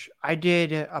college. I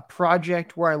did a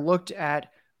project where I looked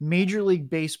at Major League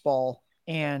Baseball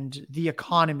and the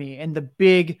economy and the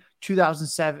big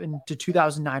 2007 to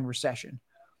 2009 recession.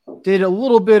 Did a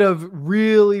little bit of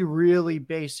really, really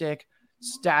basic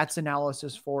stats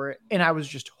analysis for it, and I was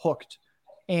just hooked.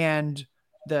 And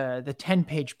the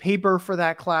 10-page paper for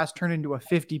that class turned into a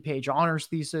 50-page honors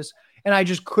thesis, and I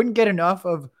just couldn't get enough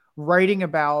of writing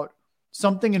about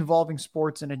something involving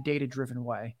sports in a data-driven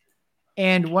way.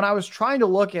 And when I was trying to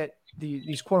look at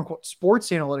these quote-unquote sports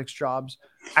analytics jobs,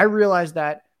 I realized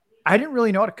that I didn't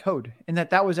really know how to code, and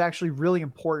that was actually really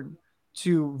important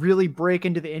to really break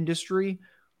into the industry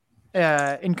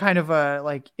in kind of a,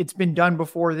 like, it's been done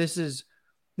before. This is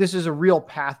a real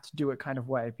path to do it kind of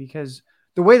way, because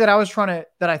the way that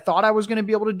I thought I was going to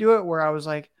be able to do it, where I was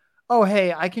like, oh,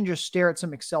 hey, I can just stare at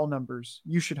some Excel numbers,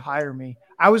 you should hire me.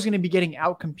 I was going to be getting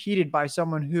out-competed by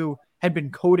someone who had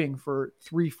been coding for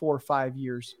 3, 4, 5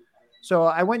 years. So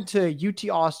I went to UT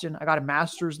Austin. I got a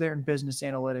master's there in business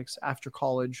analytics after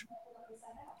college.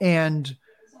 And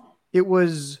it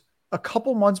was a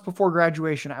couple months before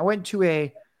graduation. I went to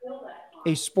a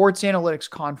sports analytics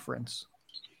conference,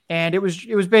 and it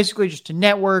was basically just to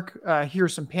network, hear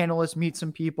some panelists, meet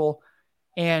some people.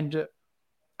 And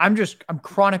I'm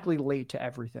chronically late to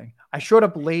everything. I showed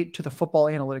up late to the football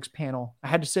analytics panel. I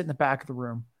had to sit in the back of the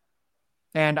room.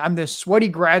 And I'm this sweaty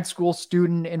grad school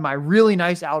student in my really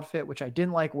nice outfit, which I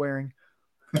didn't like wearing.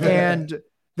 And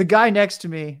the guy next to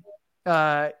me,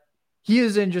 he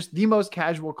is in just the most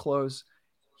casual clothes.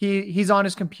 He's on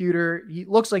his computer. He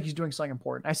looks like he's doing something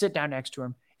important. I sit down next to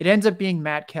him. It ends up being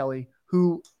Matt Kelly,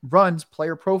 who runs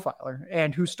Player Profiler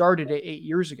and who started it 8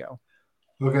 years ago.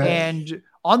 Okay. And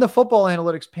on the football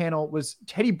analytics panel was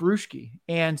Teddy Bruschi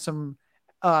and some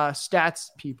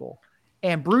stats people.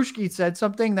 And Bruschi said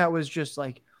something that was just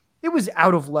like, it was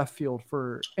out of left field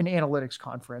for an analytics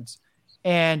conference.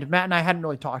 And Matt and I hadn't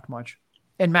really talked much.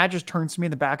 And Matt just turns to me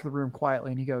in the back of the room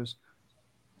quietly and he goes,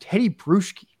 Teddy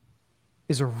Bruschi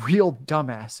is a real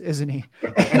dumbass, isn't he?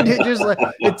 And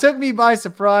it took me by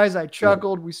surprise. I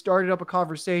chuckled. We started up a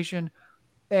conversation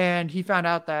and he found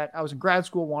out that I was in grad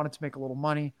school, wanted to make a little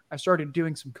money. I started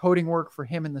doing some coding work for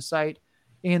him in the site.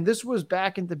 And this was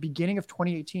back in the beginning of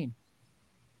 2018.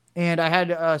 And I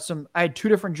had 2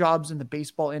 different jobs in the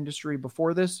baseball industry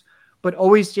before this, but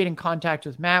always stayed in contact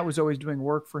with Matt, was always doing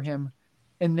work for him.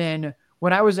 And then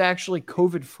when I was actually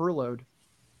COVID furloughed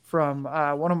from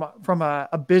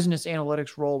a business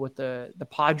analytics role with the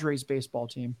Padres baseball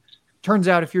team, turns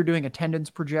out if you're doing attendance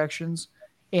projections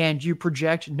and you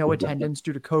project no attendance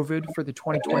due to COVID for the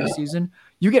 2020 season,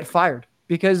 you get fired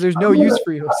because there's no use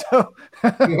for you. So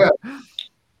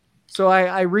So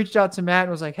I reached out to Matt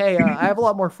and was like, hey, I have a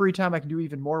lot more free time. I can do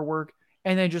even more work.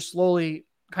 And then just slowly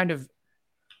kind of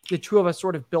the 2 of us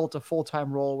sort of built a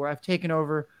full-time role where I've taken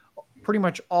over pretty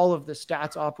much all of the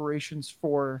stats operations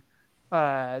for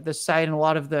the site and a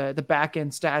lot of the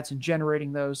back-end stats and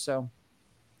generating those. So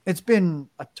it's been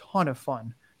a ton of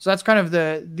fun. So that's kind of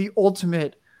the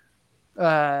ultimate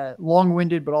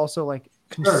long-winded, but also like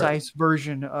concise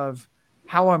version of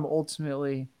how I'm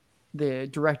ultimately the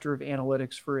director of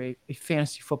analytics for a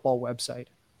fantasy football website.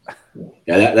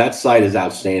 Yeah, that site is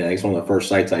outstanding. I think it's one of the first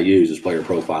sites I use is Player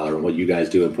Profiler, and what you guys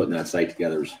do in putting that site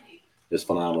together is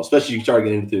phenomenal. Especially you start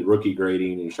getting into rookie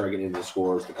grading and you start getting into the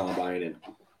scores, the combine, and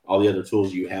all the other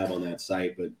tools you have on that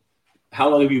site. But how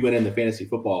long have you been into fantasy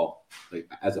football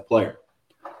as a player?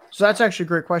 So that's actually a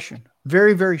great question.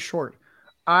 Very, very short.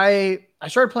 I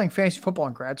started playing fantasy football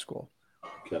in grad school.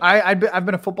 Okay. I've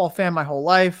been a football fan my whole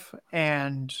life,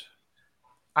 and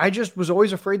I just was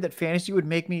always afraid that fantasy would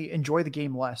make me enjoy the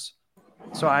game less.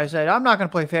 So I said, I'm not going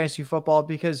to play fantasy football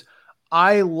because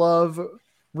I love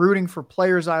rooting for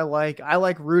players I like. I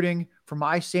like rooting for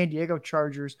my San Diego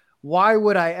Chargers. Why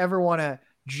would I ever want to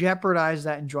jeopardize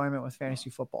that enjoyment with fantasy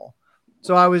football?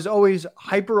 So I was always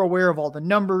hyper aware of all the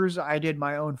numbers. I did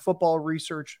my own football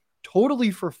research totally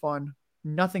for fun,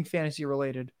 nothing fantasy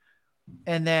related.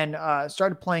 And then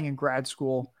started playing in grad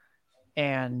school.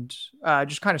 And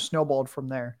just kind of snowballed from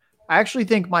there. I actually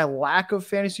think my lack of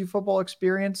fantasy football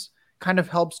experience kind of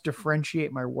helps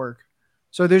differentiate my work.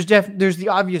 So there's the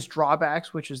obvious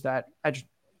drawbacks, which is that I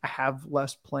have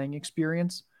less playing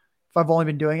experience if I've only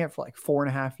been doing it for like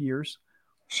 4.5 years.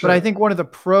 Sure. But I think one of the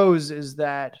pros is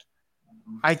that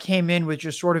I came in with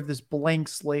just sort of this blank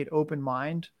slate, open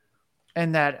mind,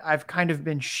 and that I've kind of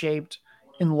been shaped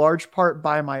in large part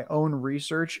by my own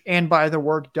research and by the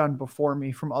work done before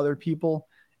me from other people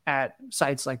at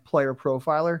sites like Player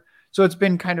Profiler. So it's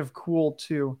been kind of cool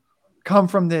to come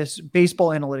from this baseball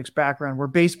analytics background where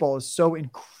baseball is so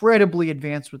incredibly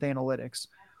advanced with analytics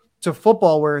to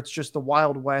football where it's just the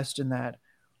Wild West in that,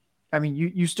 I mean,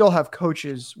 you still have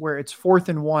coaches where it's 4th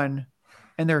and 1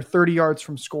 and they're 30 yards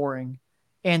from scoring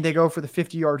and they go for the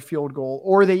 50-yard field goal,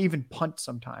 or they even punt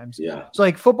sometimes. Yeah. So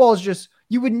like football is just,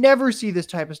 you would never see this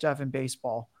type of stuff in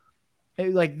baseball.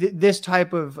 Like this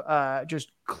type of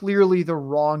just clearly the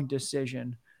wrong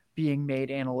decision being made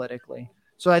analytically.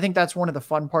 So I think that's one of the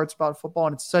fun parts about football.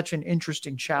 And it's such an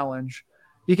interesting challenge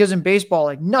because in baseball,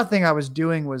 like nothing I was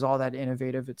doing was all that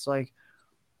innovative. It's like,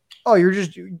 oh, you're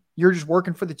just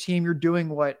working for the team. You're doing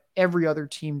what every other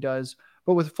team does.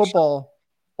 But with football,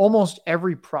 almost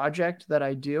every project that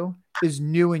I do is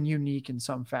new and unique in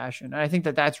some fashion. And I think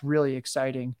that that's really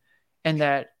exciting and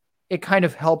that it kind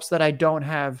of helps that I don't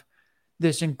have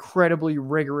this incredibly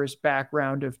rigorous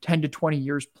background of 10 to 20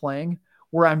 years playing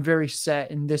where I'm very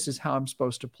set and this is how I'm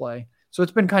supposed to play. So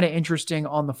it's been kind of interesting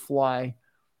on the fly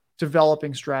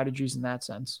developing strategies in that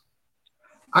sense.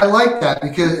 I like that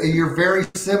because you're very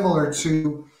similar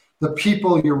to the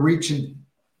people you're reaching.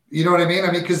 You know what I mean?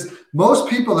 I mean, because most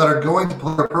people that are going to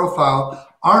Player Profile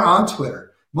aren't on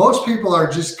Twitter. Most people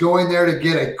are just going there to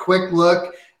get a quick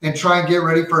look and try and get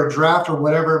ready for a draft or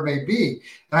whatever it may be.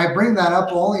 And I bring that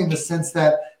up only in the sense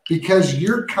that because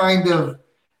you're kind of,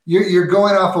 you're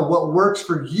going off of what works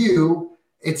for you,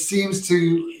 it seems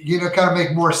to, kind of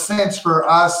make more sense for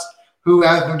us who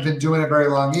haven't been doing it very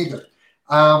long either.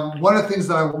 One of the things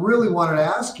that I really wanted to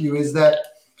ask you is that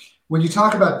when you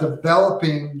talk about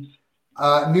developing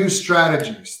new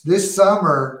strategies this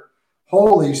summer,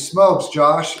 holy smokes,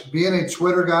 Josh, being a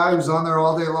Twitter guy who's on there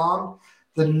all day long,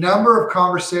 the number of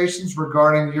conversations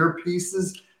regarding your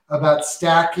pieces about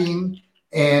stacking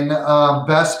and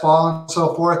best ball and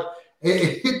so forth,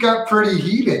 it got pretty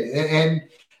heated. And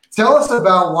tell us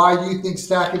about why you think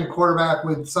stacking a quarterback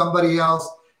with somebody else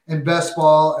and best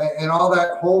ball and all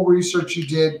that whole research you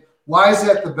did, Why is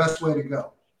that the best way to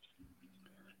go?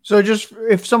 So just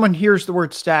if someone hears the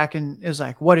word stack and is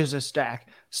like, what is a stack?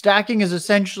 Stacking is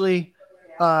essentially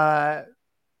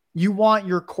you want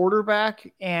your quarterback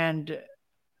and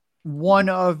one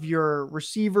of your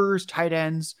receivers, tight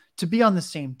ends to be on the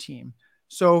same team.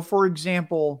 So for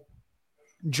example,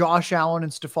 Josh Allen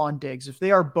and Stephon Diggs, if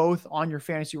they are both on your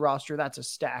fantasy roster, that's a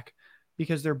stack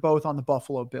because they're both on the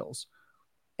Buffalo Bills.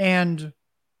 And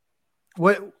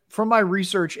what from my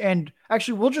research, and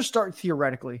actually we'll just start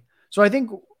theoretically. So I think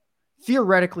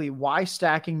theoretically why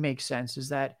stacking makes sense is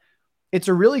that it's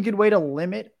a really good way to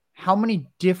limit how many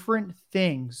different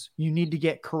things you need to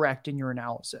get correct in your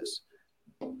analysis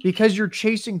because you're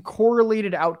chasing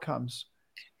correlated outcomes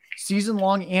season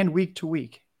long and week to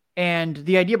week. And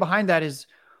the idea behind that is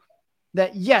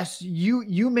that yes,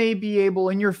 you may be able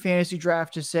in your fantasy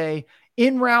draft to say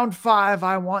in round 5,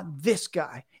 I want this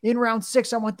guy. In round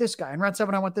 6, I want this guy. In round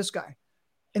 7, I want this guy.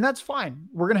 And that's fine.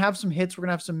 We're going to have some hits. We're going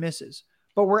to have some misses.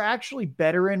 But we're actually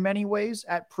better in many ways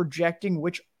at projecting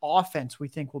which offense we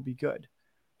think will be good.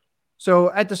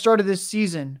 So at the start of this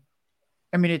season,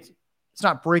 I mean, it's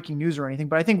not breaking news or anything,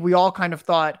 but I think we all kind of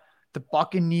thought the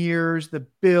Buccaneers, the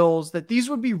Bills, that these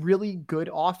would be really good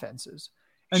offenses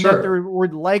and that there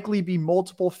would likely be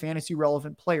multiple fantasy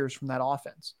relevant players from that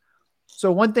offense.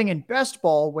 So one thing in best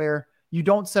ball where you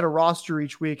don't set a roster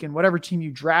each week and whatever team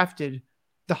you drafted,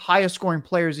 the highest scoring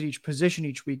players at each position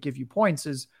each week give you points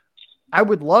is I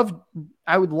would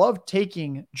love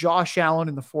taking Josh Allen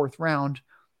in the 4th round.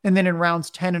 And then in rounds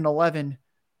 10 and 11,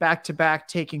 back to back,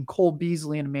 taking Cole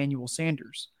Beasley and Emmanuel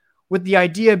Sanders with the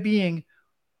idea being,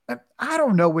 I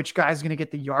don't know which guy's going to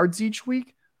get the yards each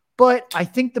week, but I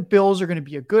think the Bills are going to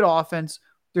be a good offense.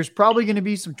 There's probably going to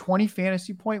be some 20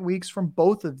 fantasy point weeks from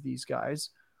both of these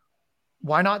guys.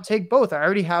 Why not take both? I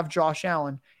already have Josh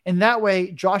Allen. And that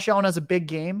way, Josh Allen has a big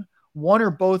game. One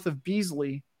or both of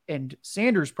Beasley and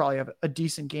Sanders probably have a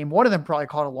decent game. One of them probably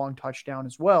caught a long touchdown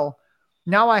as well.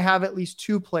 Now I have at least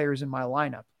 2 players in my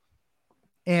lineup.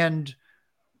 And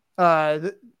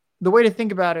the way to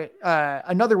think about it,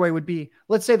 another way would be,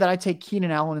 let's say that I take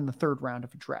Keenan Allen in the 3rd round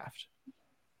of a draft.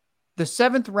 The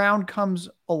 7th round comes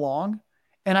along,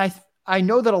 and I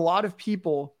know that a lot of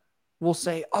people will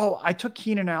say, oh, I took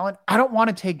Keenan Allen. I don't want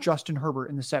to take Justin Herbert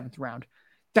in the 7th round.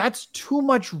 That's too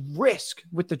much risk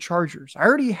with the Chargers. I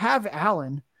already have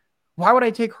Allen. Why would I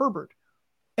take Herbert?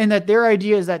 And that their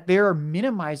idea is that they're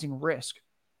minimizing risk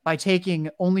by taking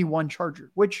only one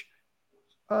Charger, which,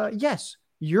 yes,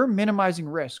 you're minimizing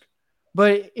risk.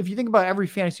 But if you think about every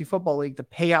fantasy football league, the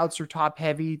payouts are top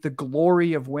heavy. The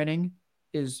glory of winning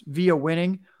is via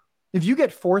winning. If you get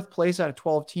 4th place out of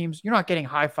 12 teams, you're not getting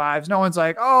high fives. No one's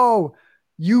like, oh,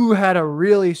 you had a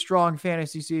really strong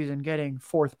fantasy season getting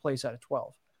 4th place out of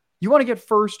 12. You want to get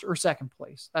 1st or 2nd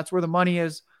place. That's where the money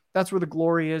is. That's where the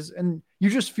glory is. And you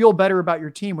just feel better about your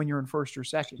team when you're in 1st or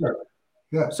 2nd. Sure.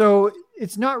 Yeah. So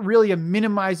it's not really a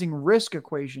minimizing risk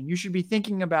equation. You should be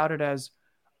thinking about it as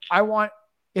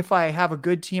if I have a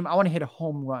good team, I want to hit a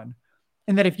home run.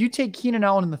 And that if you take Keenan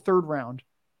Allen in the 3rd round,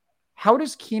 how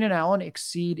does Keenan Allen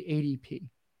exceed ADP?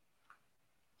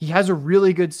 He has a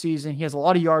really good season. He has a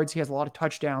lot of yards. He has a lot of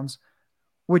touchdowns,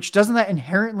 which doesn't that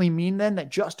inherently mean then that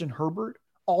Justin Herbert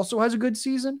also has a good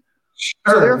season? Sure,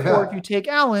 so therefore, if you take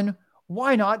Allen,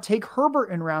 why not take Herbert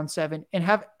in round 7 and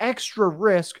have extra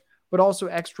risk, but also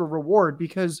extra reward?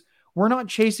 Because we're not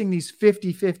chasing these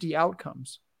 50-50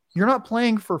 outcomes. You're not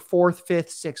playing for 4th, 5th,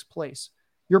 6th place.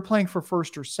 You're playing for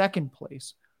 1st or 2nd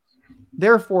place.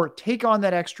 Therefore, take on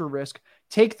that extra risk.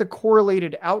 Take the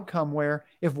correlated outcome where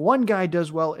if one guy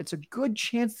does well, it's a good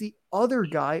chance the other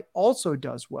guy also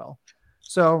does well.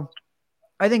 So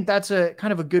I think that's a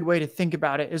kind of a good way to think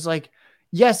about it is like,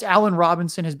 yes, Allen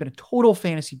Robinson has been a total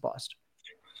fantasy bust,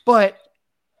 but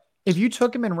if you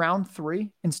took him in round 3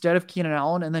 instead of Keenan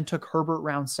Allen and then took Herbert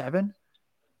round 7,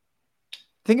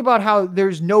 think about how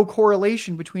there's no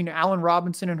correlation between Allen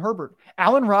Robinson and Herbert.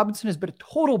 Allen Robinson has been a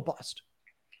total bust.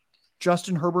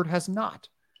 Justin Herbert has not.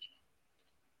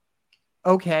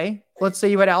 Okay, let's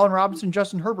say you had Allen Robinson,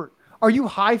 Justin Herbert. Are you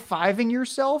high-fiving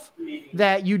yourself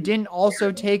that you didn't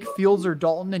also take Fields or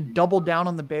Dalton and double down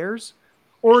on the Bears?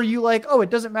 Or are you like, oh, it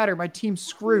doesn't matter. My team's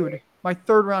screwed. My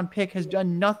 3rd-round pick has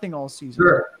done nothing all season.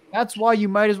 Sure. That's why you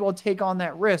might as well take on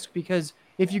that risk, because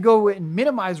if you go and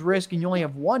minimize risk and you only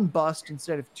have 1 bust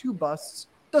instead of 2 busts,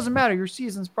 it doesn't matter. Your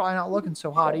season's probably not looking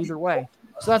so hot either way.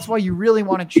 So that's why you really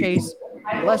want to chase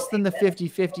less than the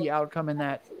 50-50 outcome in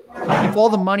that. If all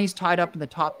the money's tied up in the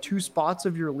top 2 spots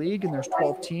of your league and there's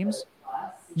 12 teams,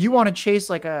 you want to chase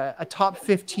like a top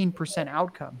 15%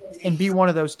 outcome and be one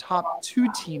of those top 2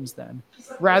 teams then,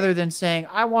 rather than saying,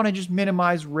 I want to just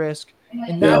minimize risk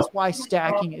And that's why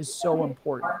stacking is so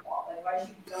important.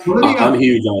 I'm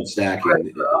huge on stacking.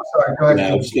 Sorry, go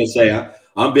ahead. I was just gonna say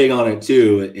I'm big on it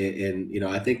too, and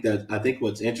I think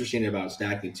what's interesting about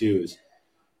stacking too is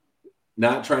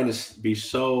not trying to be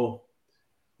so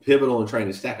pivotal in trying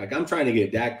to stack. Like I'm trying to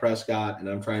get Dak Prescott and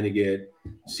I'm trying to get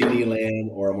CeeDee Lamb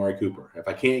or Amari Cooper. If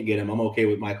I can't get him, I'm okay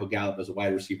with Michael Gallup as a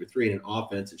wide receiver 3 in an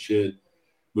offense that should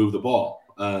move the ball.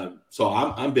 So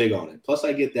I'm big on it. Plus,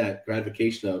 I get that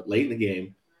gratification of late in the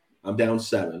game, I'm down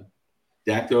 7.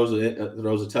 Dak throws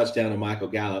a touchdown to Michael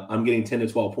Gallup. I'm getting 10 to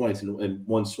 12 points in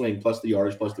one swing, plus the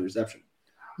yardage, plus the reception.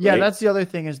 Yeah, right? that's the other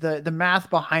thing is the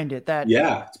math behind it. That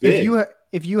it's big.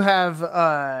 If you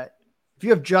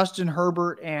have Justin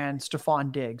Herbert and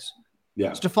Stephon Diggs,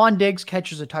 Stephon Diggs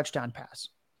catches a touchdown pass.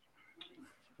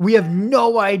 We have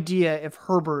no idea if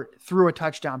Herbert threw a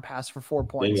touchdown pass for 4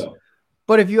 points. Bingo.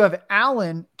 But if you have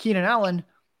Keenan Allen,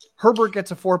 Herbert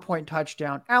gets a 4-point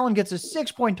touchdown. Allen gets a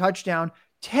 6-point touchdown,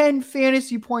 10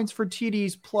 fantasy points for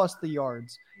TDs plus the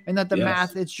yards. And that the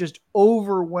math, it's just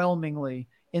overwhelmingly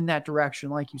in that direction,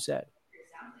 like you said.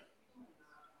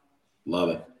 Love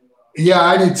it. Yeah,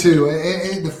 I do too.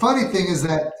 And the funny thing is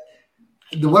that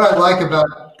what I like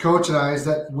about Coach and I is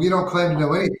that we don't claim to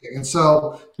know anything. And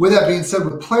so with that being said,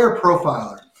 with Player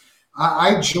Profiler,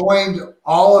 I joined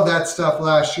all of that stuff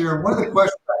last year. And one of the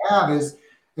questions I have is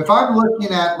if I'm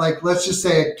looking at, like, let's just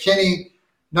say a Kenny,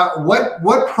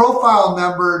 what profile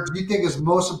number do you think is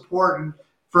most important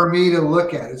for me to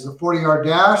look at? Is it the 40-yard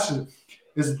dash?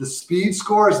 Is it the speed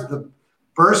score? Is it the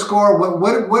burst score?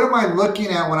 What am I looking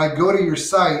at when I go to your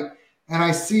site and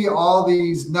I see all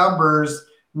these numbers?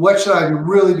 What should I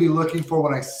really be looking for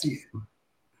when I see it?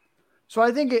 So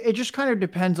I think it just kind of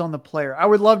depends on the player. I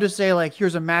would love to say, like,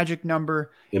 here's a magic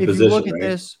number. If you look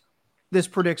at this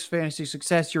predicts fantasy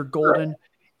success, you're golden.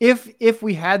 Right. If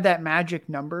we had that magic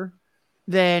number,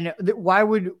 then I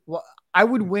would win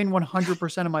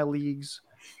 100% of my leagues.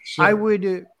 Sure. I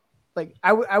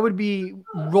would be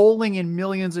rolling in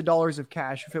millions of dollars of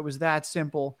cash if it was that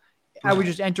simple. I would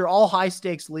just enter all high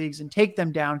stakes leagues and take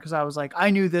them down because I was like, I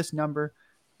knew this number.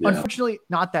 Yeah. Unfortunately,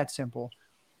 not that simple.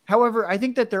 However, I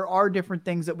think that there are different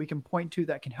things that we can point to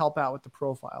that can help out with the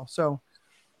profile. So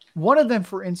one of them,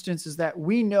 for instance, is that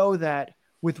we know that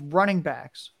with running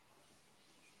backs,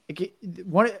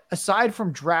 aside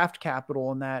from draft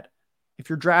capital, and that if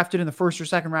you're drafted in the first or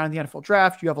second round of the NFL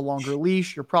draft, you have a longer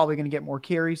leash. You're probably going to get more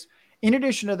carries. In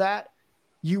addition to that,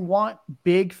 you want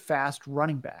big, fast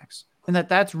running backs. And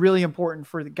that's really important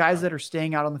for the guys that are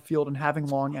staying out on the field and having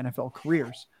long NFL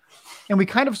careers. And we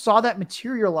kind of saw that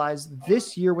materialize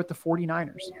this year with the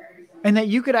 49ers. And that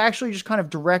you could actually just kind of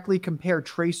directly compare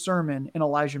Trey Sermon and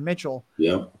Elijah Mitchell.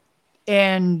 Yeah.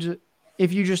 And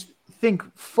if you just think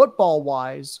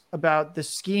football-wise about the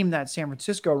scheme that San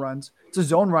Francisco runs, it's a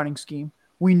zone running scheme.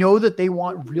 We know that they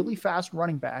want really fast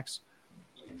running backs.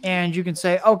 And you can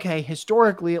say, okay,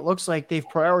 historically, it looks like they've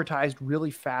prioritized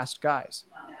really fast guys.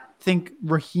 Think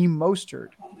Raheem Mostert,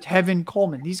 Tevin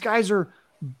Coleman. These guys are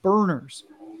burners.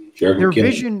 Their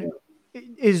vision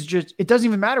is just, it doesn't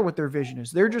even matter what their vision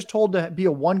is. They're just told to be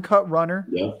a one-cut runner,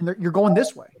 and you're going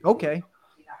this way. Okay.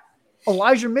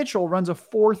 Elijah Mitchell runs a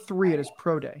 4.3 at his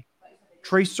pro day.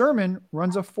 Trey Sermon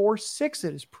runs a 4.6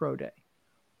 at his pro day.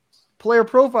 Player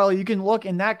profile, you can look,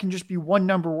 and that can just be one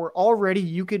number where already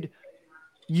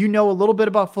you know a little bit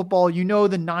about football. You know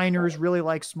the Niners really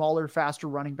like smaller, faster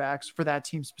running backs for that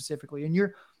team specifically. And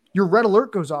your red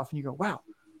alert goes off, and you go, wow.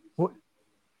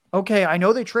 Okay, I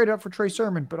know they traded up for Trey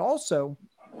Sermon, but also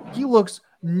he looks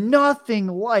nothing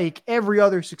like every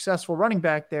other successful running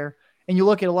back there. And you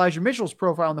look at Elijah Mitchell's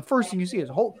profile, and the first thing you see is,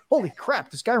 holy crap,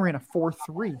 this guy ran a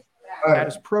 4.3 at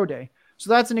his pro day. So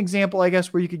that's an example, I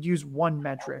guess, where you could use one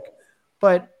metric.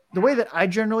 But the way that I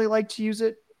generally like to use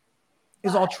it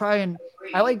is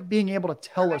I like being able to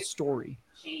tell a story.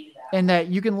 And that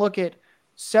you can look at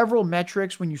several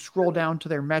metrics when you scroll down to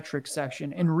their metrics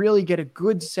section and really get a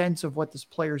good sense of what this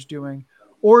player's doing.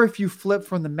 Or if you flip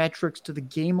from the metrics to the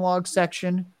game log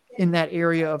section in that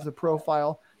area of the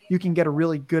profile, you can get a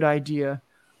really good idea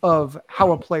of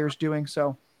how a player's doing.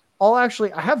 So I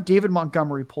have David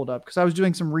Montgomery pulled up because I was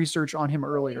doing some research on him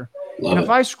earlier.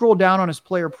 If I scroll down on his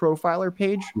player profiler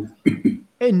page,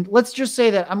 and let's just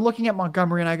say that I'm looking at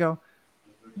Montgomery and I go,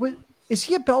 what, is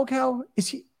he a bell cow? Is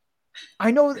he?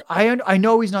 I know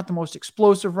he's not the most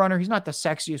explosive runner. He's not the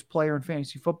sexiest player in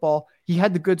fantasy football. He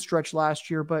had the good stretch last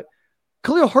year, but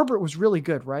Khalil Herbert was really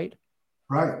good, right?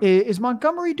 Right. Is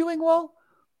Montgomery doing well?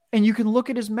 And you can look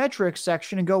at his metrics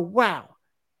section and go, wow,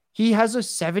 he has a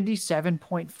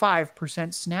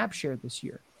 77.5% snap share this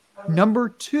year. Number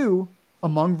 2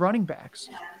 among running backs.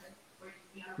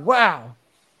 Wow.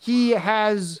 He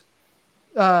has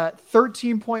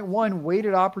 13.1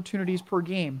 weighted opportunities per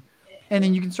game. And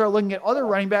then you can start looking at other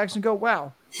running backs and go,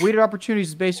 wow, weighted opportunities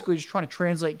is basically just trying to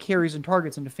translate carries and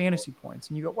targets into fantasy points.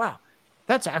 And you go, wow,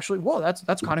 that's actually,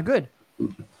 that's kind of good.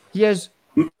 He has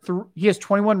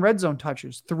 21 red zone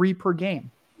touches, 3 per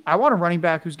game. I want a running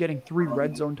back who's getting 3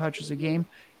 red zone touches a game.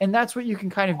 And that's what you can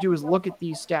kind of do is look at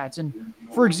these stats. And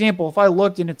for example, if I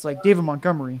looked and it's like David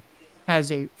Montgomery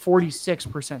has a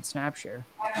 46% snap share.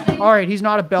 All right, he's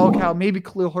not a bell cow. Maybe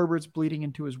Khalil Herbert's bleeding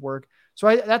into his work.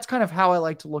 So that's kind of how I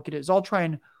like to look at it. Is I'll try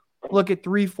and look at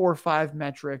 3, 4, 5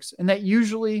 metrics, and that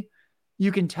usually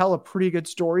you can tell a pretty good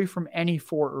story from any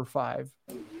 4 or 5.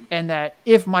 And that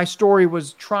if my story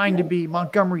was trying to be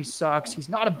Montgomery sucks, he's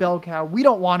not a bell cow, we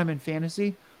don't want him in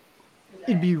fantasy,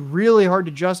 it'd be really hard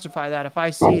to justify that if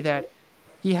I see that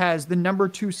he has the number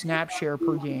 2 snap share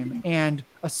per game and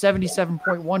a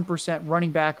 77.1%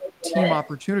 running back team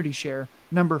opportunity share,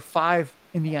 number 5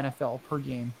 in the NFL per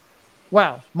game.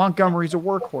 Wow, Montgomery's a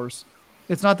workhorse.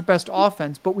 It's not the best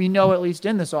offense, but we know at least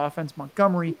in this offense,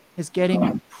 Montgomery is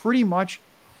getting pretty much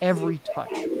every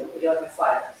touch.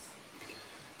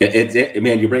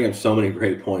 Man, you bring up so many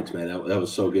great points, man. That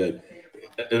was so good.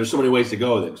 There's so many ways to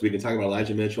go with it because we can talk about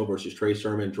Elijah Mitchell versus Trey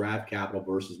Sermon, draft capital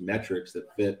versus metrics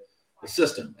that fit the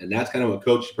system. And that's kind of what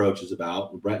coach approach is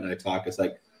about. When Brett and I talk, it's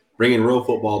like bringing real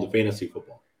football to fantasy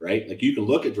football, right? Like you can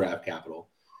look at draft capital.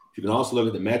 You can also look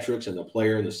at the metrics and the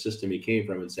player and the system he came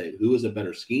from and say, who is a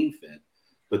better scheme fit?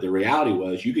 But the reality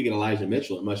was you could get Elijah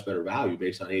Mitchell at much better value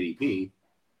based on ADP,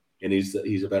 and he's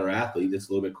a better athlete that's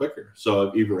a little bit quicker. So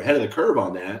if you're ahead of the curve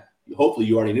on that, hopefully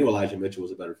you already knew Elijah Mitchell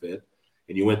was a better fit,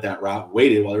 and you went that route,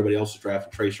 waited while everybody else was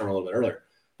drafting Trey Sermon a little bit earlier.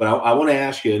 But I want to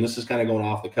ask you, and this is kind of going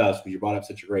off the cusp because you brought up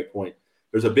such a great point.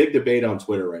 There's a big debate on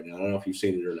Twitter right now. I don't know if you've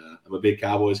seen it or not. I'm a big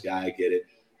Cowboys guy. I get it.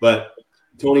 But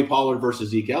Tony Pollard versus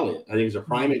Zeke Elliott, I think is a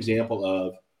prime example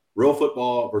of real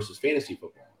football versus fantasy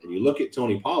football. And you look at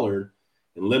Tony Pollard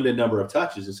and limited number of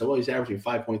touches and say, well, he's averaging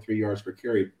 5.3 yards per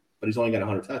carry, but he's only got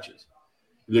 100 touches.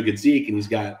 You look at Zeke and he's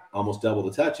got almost double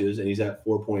the touches and he's at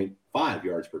 4.5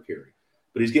 yards per carry.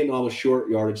 But he's getting all the short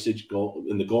yardage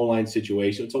in the goal line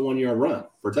situation. It's a 1-yard run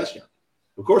for a touchdown.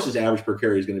 Of course, his average per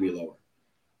carry is going to be lower,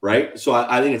 right? So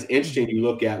I think it's interesting you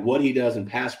look at what he does in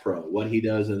pass pro, what he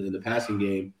does in the passing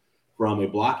game from a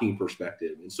blocking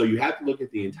perspective. And so you have to look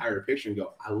at the entire picture and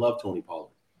go, I love Tony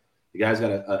Pollard. The guy's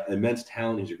got an immense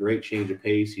talent. He's a great change of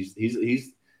pace. He's the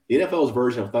NFL's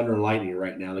version of Thunder and Lightning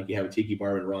right now, like you have a Tiki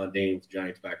Barber and Ron Dane with the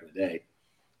Giants back in the day.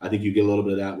 I think you get a little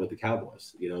bit of that with the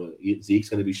Cowboys. You know, Zeke's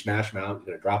going to be smash mount. He's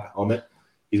going to drop a helmet.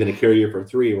 He's going to carry you for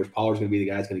 3, whereas Pollard's going to be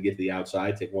the guy that's going to get to the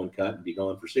outside, take one cut, and be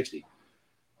going for 60.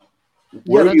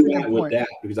 Where are you at with that?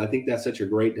 Because I think that's such a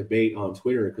great debate on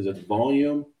Twitter because it's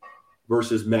volume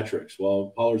versus metrics.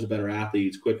 Well, Pollard's a better athlete.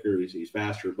 He's quicker. He's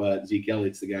faster. But Zeke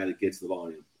Elliott's the guy that gets the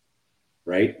volume,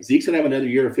 right? Zeke's going to have another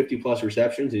year of 50-plus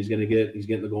receptions, and he's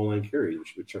getting the goal line carry,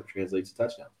 which translates to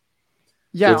touchdown.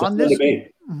 Yeah, so on this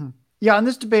debate. Mm-hmm. Yeah, on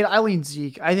this debate, I lean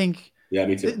Zeke. I think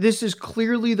me too. This is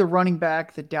clearly the running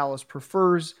back that Dallas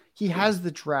prefers. He has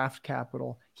the draft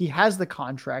capital. He has the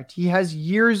contract. He has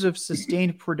years of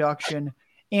sustained production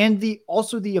and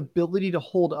also the ability to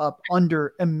hold up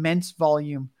under immense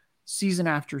volume season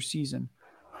after season.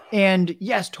 And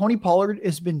yes, Tony Pollard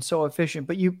has been so efficient,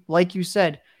 but like you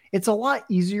said, it's a lot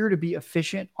easier to be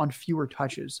efficient on fewer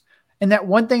touches. And that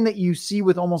one thing that you see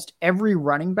with almost every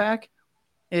running back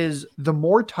is the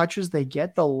more touches they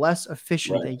get, the less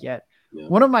efficient they get. Yeah.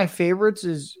 One of my favorites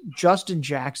is Justin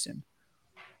Jackson.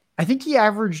 I think he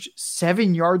averaged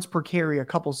 7 yards per carry a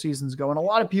couple seasons ago. And a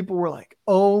lot of people were like,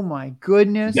 oh my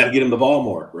goodness. You got to get him the ball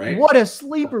more, right? What a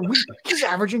sleeper. He's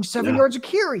averaging 7 yards a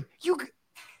carry.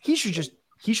 He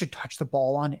should touch the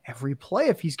ball on every play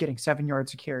if he's getting 7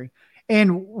 yards a carry.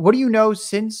 And what do you know,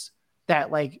 since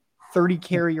that like 30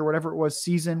 carry or whatever it was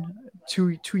season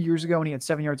 2 years ago when he had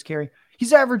 7 yards a carry,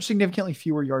 he's averaged significantly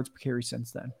fewer yards per carry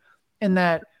since then. And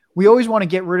that we always want to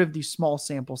get rid of these small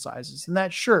sample sizes. And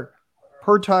that, sure,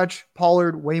 per touch,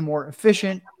 Pollard way more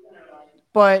efficient,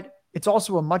 but it's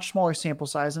also a much smaller sample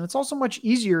size. And it's also much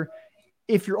easier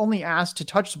if you're only asked to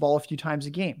touch the ball a few times a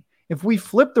game. If we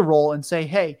flip the role and say,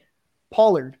 hey,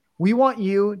 Pollard, we want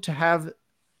you to have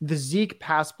the Zeke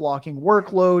pass blocking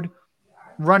workload,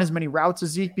 run as many routes as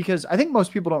Zeke, because I think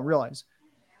most people don't realize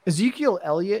Ezekiel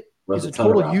Elliott is a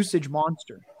total usage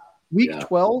monster. Week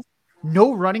 12,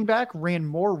 no running back ran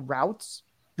more routes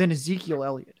than Ezekiel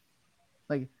Elliott.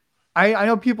 Like, I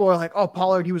know people are like, oh,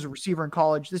 Pollard, he was a receiver in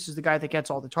college. This is the guy that gets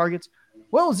all the targets.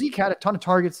 Well, Zeke had a ton of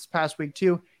targets this past week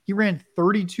too. He ran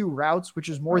 32 routes, which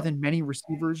is more than many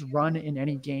receivers run in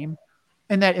any game.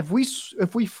 And that if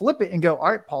we flip it and go,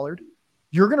 all right, Pollard,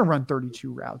 you're going to run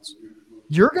 32 routes.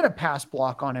 You're going to pass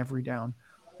block on every down.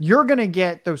 You're going to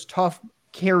get those tough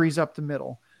carries up the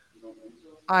middle.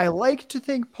 I like to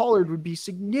think Pollard would be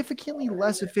significantly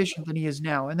less efficient than he is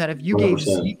now, and that if you gave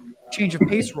 100%. Zeke a change of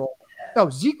pace role,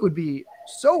 Zeke would be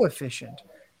so efficient.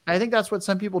 I think that's what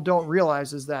some people don't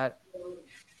realize is that,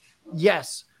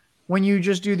 yes, when you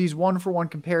just do these one-for-one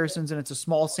comparisons and it's a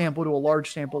small sample to a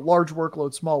large sample, large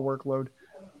workload, small workload,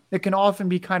 it can often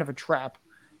be kind of a trap.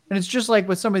 And it's just like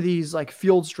with some of these like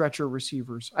field stretcher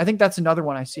receivers. I think that's another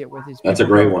one I see it with. That's a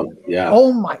great one. Yeah.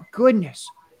 Oh my goodness.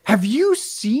 Have you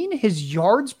seen his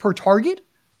yards per target?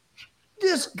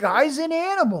 This guy's an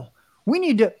animal.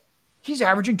 He's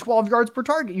averaging 12 yards per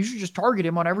target. You should just target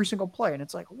him on every single play. And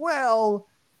it's like, well,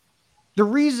 the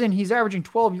reason he's averaging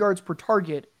 12 yards per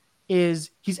target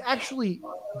is he's actually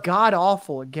god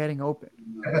awful at getting open.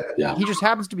 Yeah. He just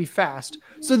happens to be fast.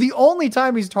 So the only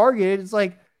time he's targeted is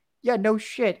like, yeah, no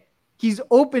shit. He's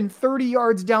open 30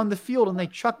 yards down the field and they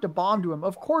chucked a bomb to him.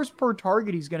 Of course, per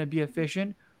target, he's going to be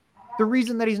efficient. The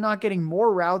reason that he's not getting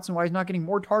more routes and why he's not getting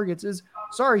more targets is,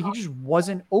 sorry, he just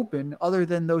wasn't open other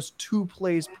than those 2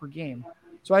 plays per game.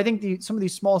 So I think some of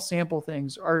these small sample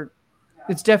things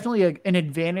it's definitely an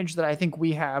advantage that I think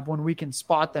we have when we can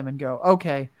spot them and go,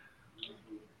 okay,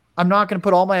 I'm not going to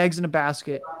put all my eggs in a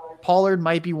basket. Pollard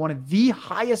might be one of the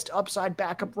highest upside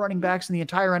backup running backs in the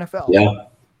entire NFL. Yeah.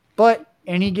 But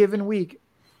any given week,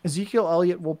 Ezekiel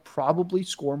Elliott will probably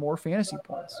score more fantasy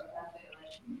points.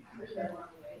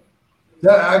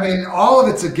 I mean, all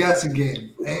of it's a guessing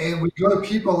game. And we go to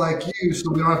people like you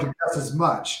so we don't have to guess as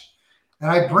much. And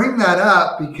I bring that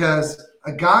up because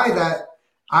a guy that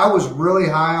I was really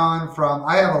high on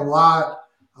I have a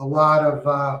lot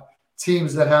of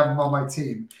teams that have him on my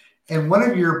team. And one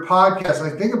of your podcasts,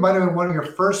 I think it might have been one of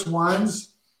your first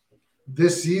ones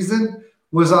this season,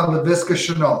 was on Laviska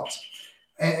Shenault.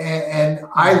 And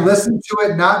I listened to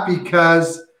it not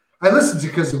because – I listened to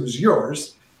it because it was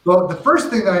yours. But the first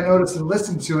thing that I noticed in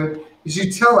listening to it is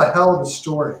you tell a hell of a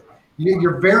story.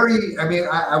 You're very – I mean,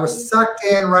 I was sucked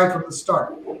in right from the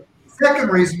start. The second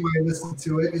reason why I listened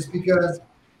to it is because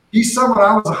he's someone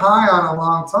I was high on a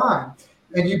long time.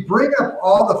 And you bring up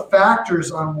all the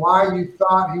factors on why you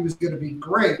thought he was going to be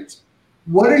great.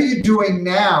 What are you doing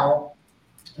now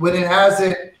when it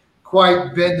hasn't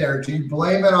quite been there? Do you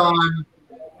blame it on,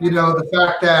 the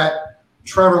fact that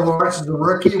Trevor Lawrence is a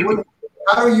rookie?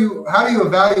 How do you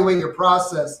evaluate your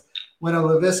process when a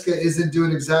Laviska isn't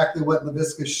doing exactly what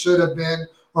Laviska should have been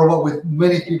or what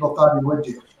many people thought he would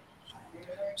do?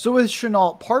 So with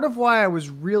Shenault, part of why I was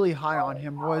really high on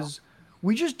him was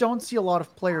we just don't see a lot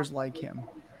of players like him.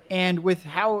 And with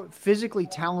how physically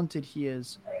talented he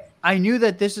is, I knew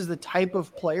that this is the type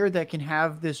of player that can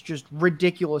have this just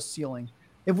ridiculous ceiling.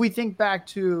 If we think back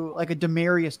to like a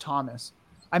Demaryius Thomas,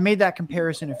 I made that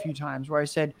comparison a few times where I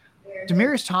said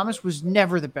Demaryius Thomas was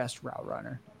never the best route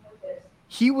runner.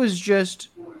 He was just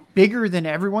bigger than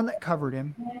everyone that covered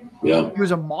him. Yeah. He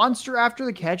was a monster after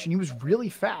the catch, and he was really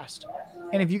fast.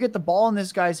 And if you get the ball in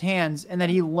this guy's hands and then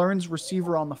he learns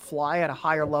receiver on the fly at a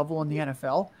higher level in the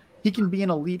NFL, he can be an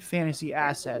elite fantasy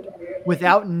asset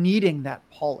without needing that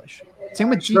polish. Same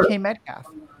with DK Metcalf.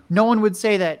 No one would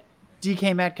say that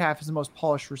DK Metcalf is the most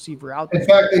polished receiver out there. In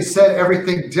fact, they said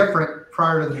everything different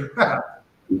prior to the draft.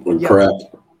 Correct.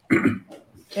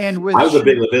 And I was a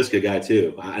big Laviska guy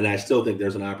too, and I still think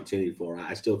there's an opportunity for him.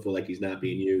 I still feel like he's not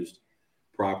being used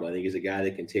properly. I think he's a guy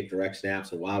that can take direct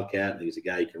snaps and wildcat. I think he's a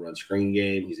guy who can run screen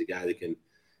game. He's a guy that can,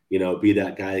 be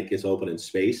that guy that gets open in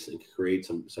space and can create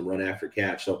some run after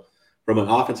catch. So from an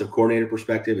offensive coordinator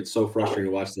perspective, it's so frustrating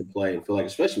to watch them play and feel like,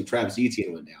 especially with Travis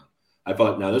Etienne went down. I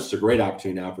thought, now this is a great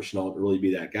opportunity now for Shenault to really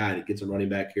be that guy that gets some running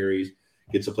back carries,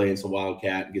 gets to play in some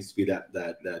wildcat, and gets to be that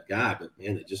guy. But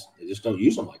man, they just don't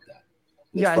use him like that.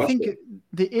 Yeah, I think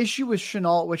the issue with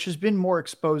Shenault, which has been more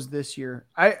exposed this year,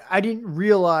 I didn't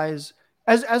realize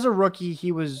as a rookie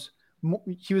he was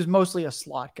mostly a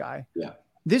slot guy. Yeah.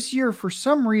 This year, for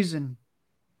some reason,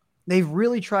 they've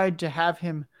really tried to have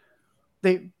him.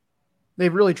 They've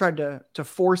really tried to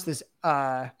force this.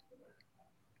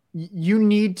 You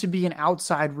need to be an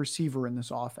outside receiver in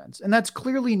this offense, and that's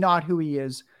clearly not who he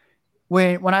is.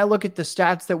 When I look at the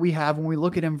stats that we have, when we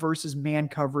look at him versus man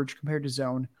coverage compared to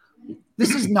zone,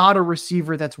 this is not a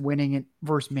receiver that's winning it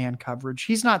versus man coverage.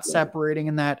 He's not separating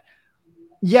in that.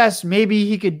 Yes, maybe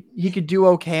he could do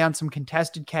okay on some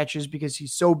contested catches because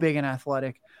he's so big and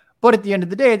athletic. But at the end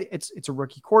of the day, it's a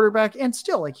rookie quarterback, and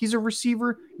still, like, he's a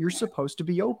receiver. You're supposed to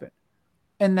be open.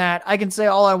 And that I can say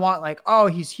all I want, like, oh,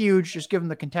 he's huge, just give him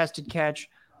the contested catch.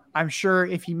 I'm sure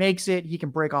if he makes it, he can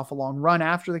break off a long run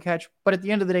after the catch. But at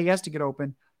the end of the day, he has to get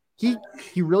open.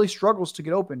 he really struggles to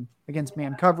get open against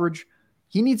man coverage.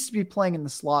 He needs to be playing in the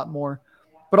slot more.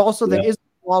 But also there is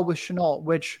a flaw with Chenault,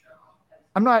 which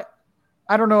I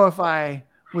don't know if I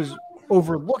was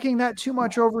overlooking that too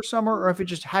much over summer or if it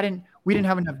just we didn't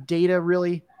have enough data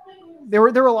really. There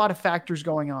were a lot of factors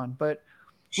going on, but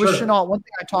with Chenault, one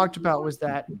thing I talked about was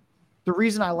that the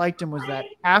reason I liked him was that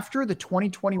after the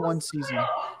 2021 season,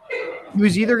 he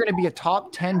was either going to be a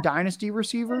top 10 dynasty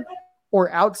receiver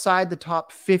or outside the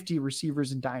top 50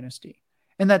 receivers in dynasty.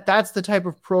 And that's the type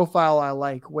of profile I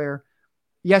like where,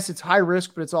 yes, it's high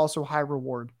risk, but it's also high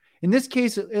reward. In this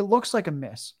case, it looks like a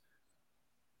miss.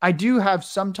 I do have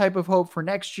some type of hope for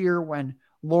next year when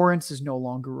Lawrence is no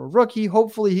longer a rookie.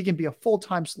 Hopefully he can be a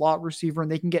full-time slot receiver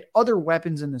and they can get other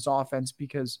weapons in this offense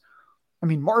because, I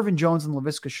mean, Marvin Jones and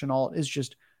Laviska Shenault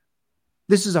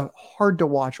this is a hard to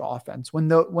watch offense when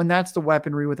that's the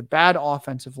weaponry with a bad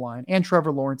offensive line and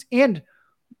Trevor Lawrence and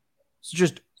it's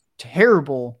just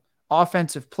terrible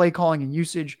offensive play calling and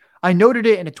usage. I noted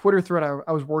it in a Twitter thread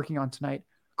I was working on tonight.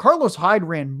 Carlos Hyde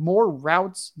ran more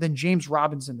routes than James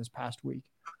Robinson this past week.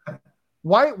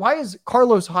 Why is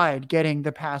Carlos Hyde getting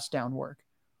the pass down work?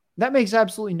 That makes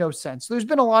absolutely no sense. There's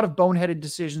been a lot of boneheaded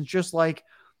decisions, just like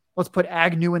let's put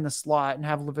Agnew in the slot and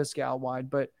have Laviska out wide.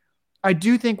 But I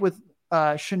do think with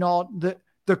Shenault,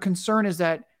 the concern is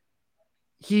that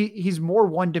he's more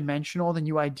one-dimensional than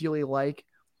you ideally like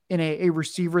in a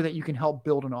receiver that you can help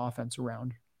build an offense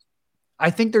around. I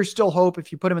think there's still hope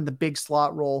if you put him in the big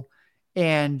slot role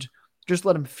and just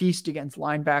let him feast against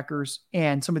linebackers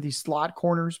and some of these slot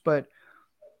corners, but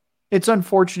it's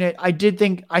unfortunate.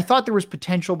 I thought there was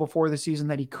potential before the season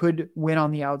that he could win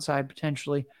on the outside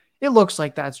potentially. It looks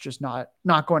like that's just not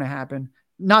going to happen.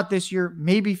 Not this year,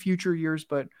 maybe future years,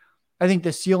 but I think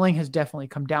the ceiling has definitely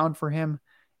come down for him.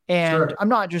 And I'm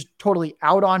not just totally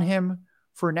out on him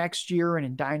for next year and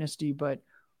in Dynasty, but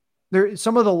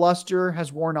some of the luster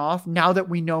has worn off now that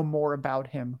we know more about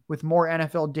him with more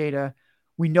NFL data.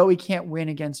 We know he can't win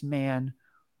against man.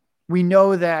 We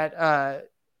know that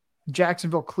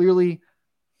Jacksonville clearly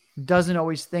doesn't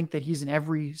always think that he's an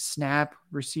every snap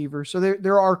receiver. So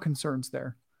there are concerns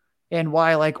there. And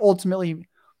why, like, ultimately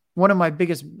one of my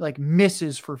biggest like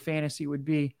misses for fantasy would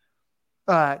be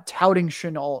touting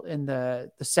Shenault in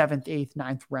the 7th, 8th,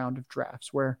 9th round of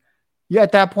drafts, where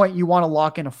at that point you want to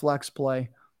lock in a flex play.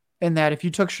 And that if you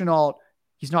took Shenault,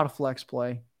 he's not a flex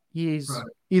play. He's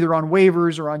either on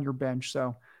waivers or on your bench.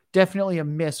 So definitely a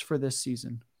miss for this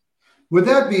season. With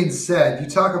that being said, you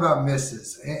talk about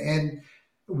misses. And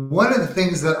one of the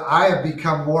things that I have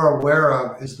become more aware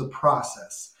of is the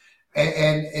process.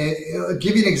 And I'll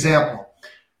give you an example.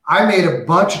 I made a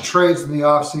bunch of trades in the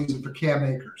offseason for Cam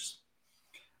Akers.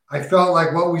 I felt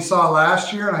like what we saw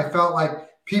last year, and I felt like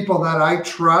people that I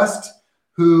trust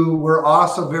who were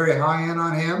also very high end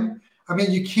on him. I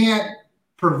mean, you can't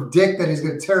predict that he's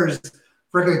going to tear his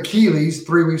freaking Achilles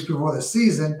 3 weeks before the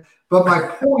season. But my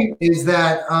point is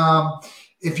that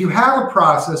if you have a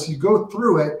process, you go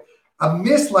through it, a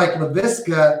miss like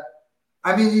Laviska,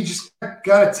 I mean, you just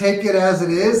got to take it as it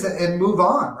is and move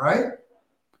on, right?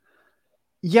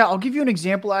 Yeah, I'll give you an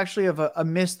example actually of a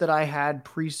miss that I had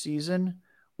preseason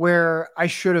where I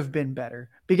should have been better.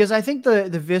 Because I think the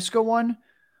Visca one,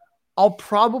 I'll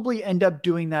probably end up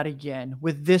doing that again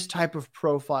with this type of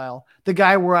profile. The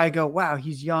guy where I go, wow,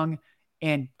 he's young.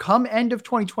 And come end of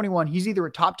 2021, he's either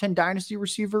a top 10 dynasty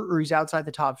receiver or he's outside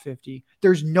the top 50.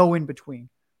 There's no in between.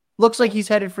 Looks like he's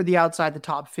headed for the outside the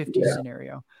top 50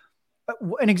 scenario.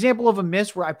 An example of a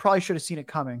miss where I probably should have seen it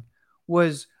coming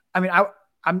was, I mean,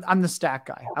 I'm the stack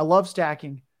guy. I love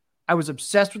stacking. I was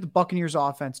obsessed with the Buccaneers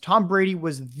offense. Tom Brady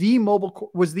was the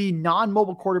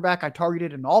non-mobile quarterback I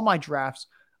targeted in all my drafts.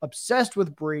 Obsessed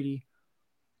with Brady.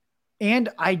 And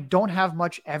I don't have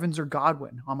much Evans or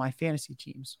Godwin on my fantasy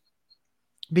teams.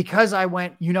 Because I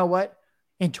went, you know what?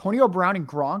 Antonio Brown and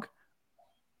Gronk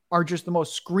are just the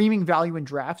most screaming value in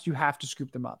drafts. You have to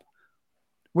scoop them up,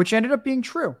 which ended up being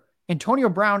true. Antonio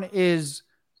Brown is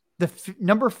the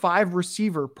number 5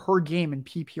 receiver per game in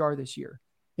PPR this year.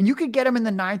 And you could get him in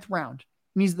the 9th round.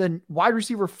 And he's the wide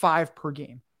receiver 5 per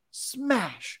game.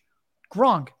 Smash.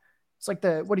 Gronk. It's like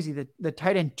the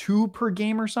tight end 2 per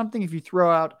game or something. If you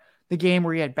throw out the game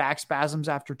where he had back spasms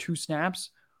after 2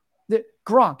 snaps.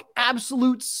 Gronk,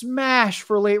 absolute smash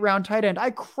for late round tight end.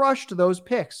 I crushed those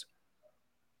picks.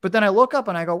 But then I look up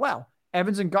and I go, wow,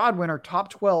 Evans and Godwin are top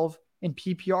 12 in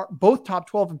PPR, both top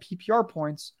 12 in PPR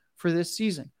points for this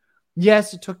season.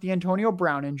 Yes, it took the Antonio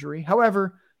Brown injury.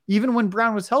 However, even when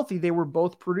Brown was healthy, they were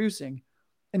both producing.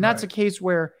 And that's a case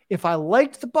where if I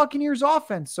liked the Buccaneers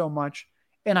offense so much,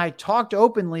 and I talked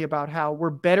openly about how we're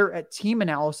better at team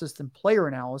analysis than player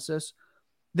analysis,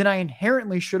 then I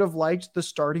inherently should have liked the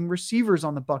starting receivers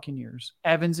on the Buccaneers,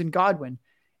 Evans and Godwin,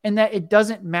 and that it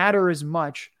doesn't matter as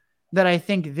much that I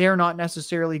think they're not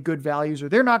necessarily good values or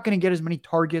they're not going to get as many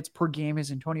targets per game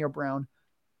as Antonio Brown.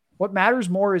 What matters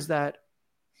more is that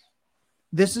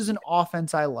this is an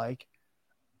offense I like.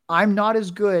 I'm not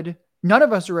as good. None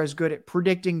of us are as good at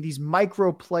predicting these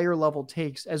micro player level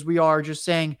takes as we are just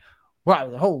saying,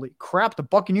 wow, holy crap, the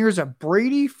Buccaneers have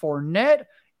Brady, Fournette,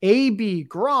 AB,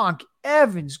 Gronk,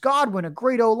 Evans, Godwin, a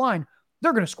great O-line.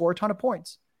 They're going to score a ton of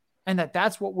points. And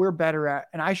that's what we're better at.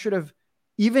 And I should have,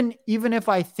 even if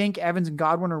I think Evans and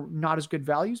Godwin are not as good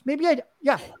values, maybe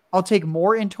I'll take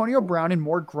more Antonio Brown and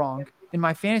more Gronk in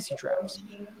my fantasy drafts.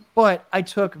 But I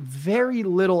took very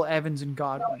little Evans and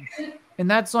Godwin. And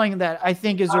that's something that I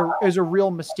think is a real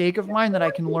mistake of mine that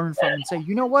I can learn from and say,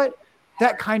 you know what?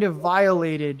 That kind of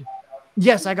violated.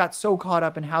 Yes, I got so caught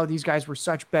up in how these guys were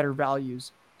such better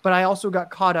values, but I also got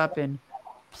caught up in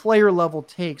player level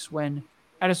takes when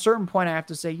at a certain point I have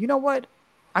to say, you know what?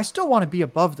 I still want to be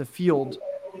above the field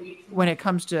when it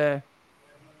comes to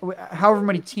however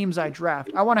many teams I draft.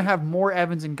 I want to have more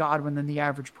Evans and Godwin than the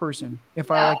average person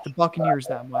if I like the Buccaneers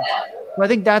that much. So I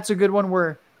think that's a good one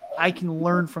where I can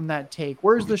learn from that take.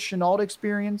 Where's the Chenault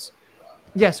experience?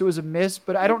 Yes, it was a miss,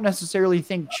 but I don't necessarily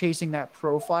think chasing that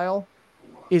profile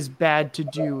is bad to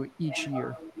do each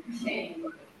year.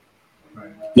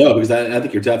 No, because I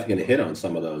think you're definitely going to hit on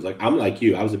some of those. Like I'm like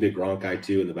you, I was a big Gronk guy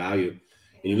too in the value.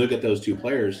 And you look at those two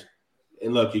players,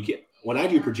 and look, you get when I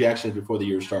do projections before the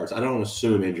year starts, I don't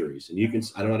assume injuries. And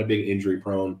I'm not a big injury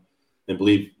prone and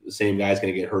believe the same guy's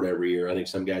going to get hurt every year. I think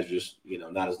some guys are just,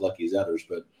 not as lucky as others,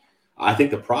 but I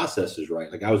think the process is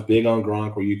right. Like I was big on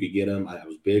Gronk where you could get him. I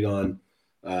was big on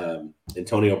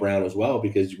Antonio Brown as well,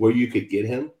 because where you could get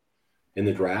him in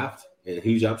the draft and a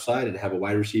huge upside and have a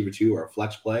wide receiver too, or a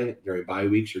flex play during bye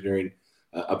weeks or during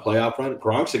a playoff run.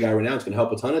 Gronk's a guy right now that's going to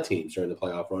help a ton of teams during the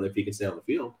playoff run if he can stay on the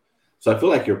field. So I feel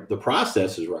like the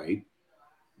process is right.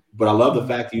 But I love the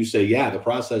fact that you say, yeah, the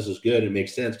process is good. It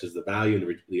makes sense because the value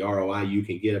and the ROI you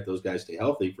can get if those guys stay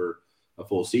healthy for a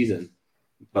full season.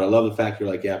 But I love the fact you're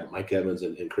like, yeah, but Mike Evans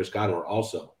and Chris Godwin are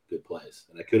also good plays.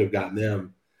 And I could have gotten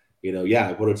them,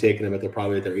 I would have taken them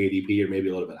probably at their ADP or maybe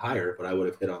a little bit higher, but I would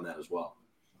have hit on that as well.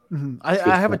 Mm-hmm. I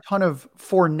have a ton of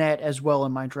Fournette as well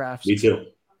in my drafts. Me too.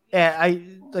 Yeah,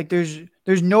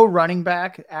 there's no running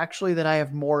back actually that I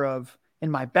have more of in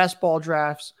my best ball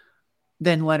drafts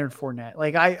than Leonard Fournette.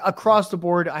 Like across the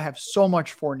board, I have so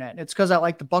much Fournette. It's because I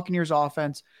like the Buccaneers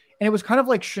offense. And it was kind of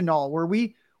like Chenault, where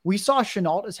we saw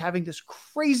Chenault as having this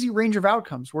crazy range of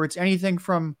outcomes where it's anything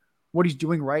from what he's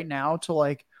doing right now to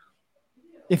like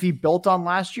if he built on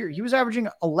last year. He was averaging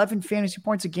 11 fantasy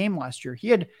points a game last year. He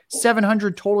had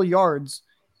 700 total yards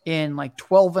in like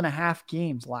 12 and a half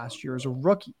games last year as a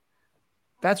rookie.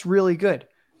 That's really good.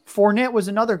 Fournette was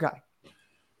another guy.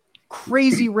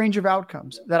 Crazy range of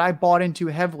outcomes that I bought into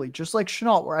heavily, just like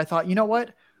Chenault, where I thought, you know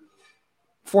what?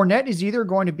 Fournette is either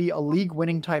going to be a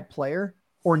league-winning type player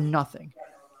or nothing.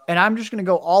 And I'm just going to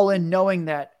go all in knowing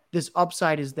that this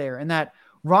upside is there and that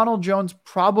Ronald Jones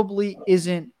probably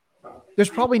isn't – there's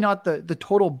probably not the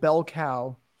total bell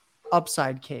cow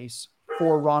upside case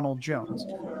for Ronald Jones.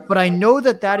 But I know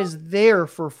that is there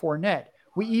for Fournette.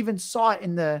 We even saw it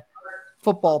in the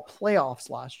football playoffs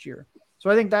last year. So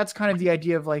I think that's kind of the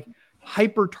idea of like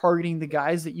hyper targeting the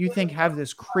guys that you think have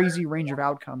this crazy range of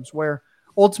outcomes where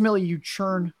ultimately you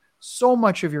churn so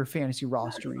much of your fantasy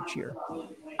roster each year.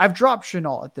 I've dropped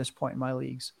Chenault at this point in my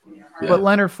leagues, but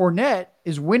Leonard Fournette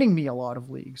is winning me a lot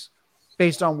of leagues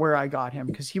based on where I got him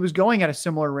because he was going at a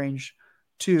similar range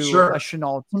to a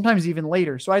Chenault, sometimes even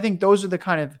later. So I think those are the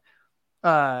kind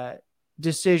of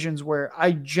decisions where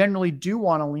I generally do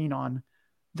want to lean on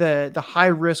the high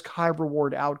risk, high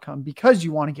reward outcome because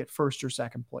you want to get first or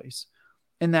second place.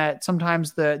 And that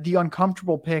sometimes the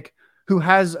uncomfortable pick who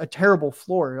has a terrible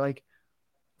floor, like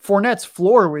Fournette's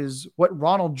floor was what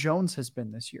Ronald Jones has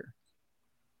been this year.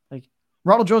 Like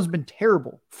Ronald Jones has been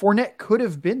terrible. Fournette could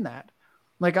have been that.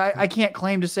 Like I can't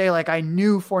claim to say like I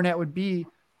knew Fournette would be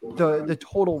the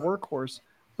total workhorse,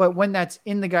 but when that's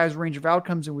in the guy's range of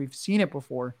outcomes and we've seen it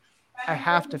before, I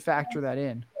have to factor that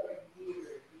in.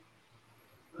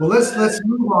 Well, let's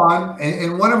move on.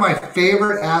 And one of my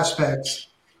favorite aspects,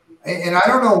 and I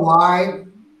don't know why,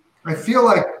 I feel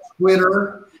like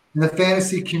Twitter and the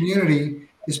fantasy community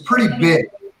is pretty big.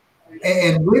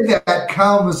 And with that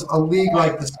comes a league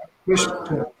like the Fish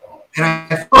Bowl. And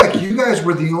I feel like you guys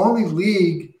were the only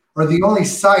league or the only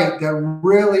site that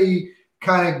really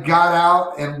kind of got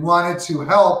out and wanted to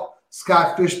help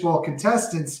Scott Fishbowl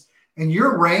contestants. And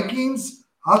your rankings,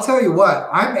 I'll tell you what,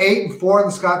 I'm 8-4 in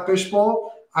the Scott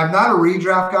Fishbowl. I'm not a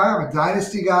redraft guy. I'm a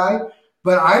dynasty guy.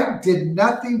 But I did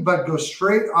nothing but go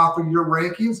straight off of your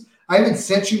rankings. I even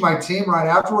sent you my team right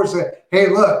afterwards. Said, hey,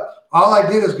 look, all I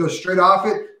did is go straight off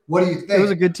it. What do you think? It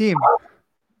was a good team.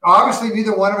 Obviously,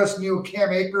 neither one of us knew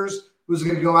Cam Akers was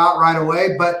going to go out right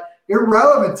away. But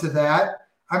irrelevant to that,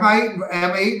 I'm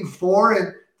 8-4,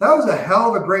 and that was a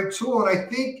hell of a great tool. And I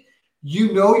think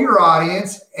you know your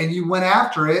audience, and you went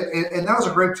after it, and that was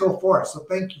a great tool for us. So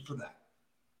thank you for that.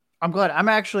 I'm glad.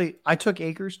 I took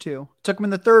Akers too. Took him in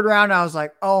the 3rd round. I was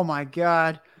like, oh my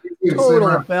God,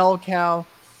 total bell cow.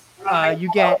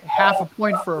 You get half a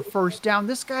point for a first down.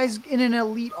 This guy's in an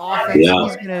elite offense.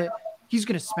 Yeah. He's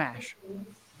gonna smash.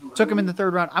 Took him in the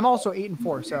 3rd round. I'm also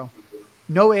 8-4, so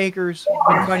no Akers.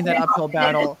 Been fighting that uphill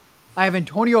battle. I have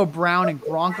Antonio Brown and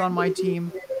Gronk on my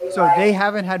team, so they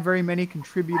haven't had very many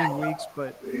contributing weeks,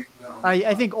 but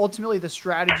I think ultimately the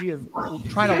strategy of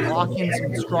trying to lock in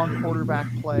some strong quarterback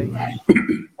play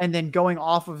and then going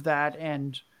off of that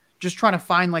and just trying to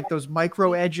find like those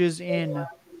micro edges in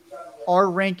our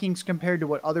rankings compared to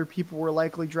what other people were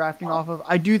likely drafting off of.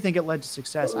 I do think it led to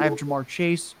success. I have Jamar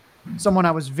Chase, someone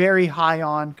I was very high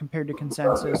on compared to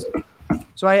consensus.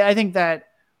 So I think that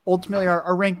ultimately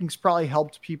our rankings probably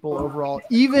helped people overall,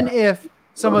 even if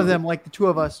some of them, like the two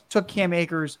of us, took Cam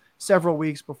Akers several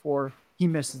weeks before he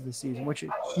misses the season, which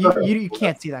you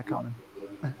can't see that coming.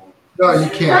 No, you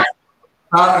can't.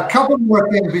 A couple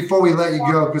more things before we let you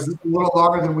go, because it's a little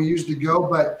longer than we usually go,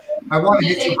 but I want to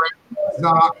hit you right. It's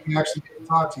not often we actually get to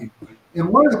talk to you. And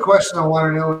one of the questions I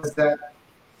want to know is that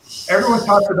everyone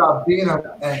talks about being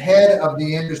ahead of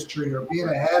the industry or being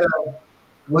ahead of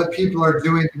what people are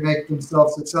doing to make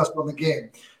themselves successful in the game.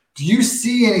 Do you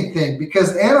see anything?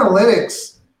 Because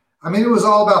analytics, I mean, it was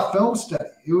all about film study.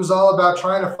 It was all about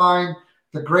trying to find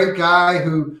the great guy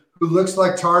who looks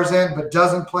like Tarzan but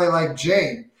doesn't play like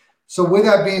Jane. So with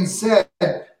that being said,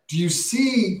 do you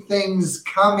see things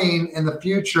coming in the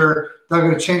future that are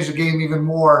going to change the game even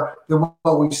more than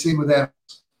what we've seen with them?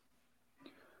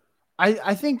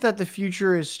 I think that the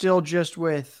future is still just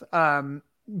with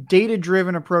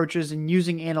data-driven approaches and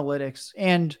using analytics.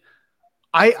 And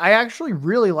I actually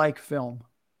really like film.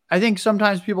 I think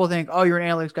sometimes people think, oh, you're an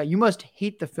analytics guy, you must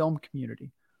hate the film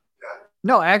community.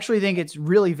 No, I actually think it's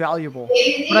really valuable.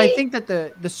 But I think that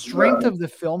the strength of the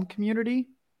film community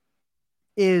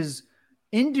is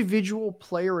individual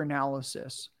player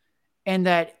analysis, and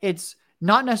that it's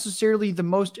not necessarily the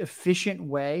most efficient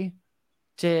way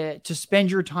to spend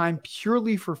your time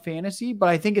purely for fantasy, but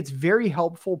I think it's very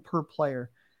helpful per player.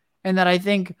 And that I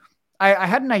think I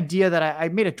had an idea that I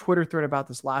made a Twitter thread about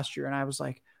this last year, and I was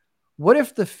like, what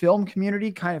if the film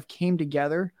community kind of came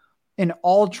together and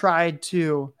all tried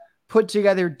to put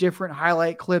together different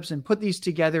highlight clips and put these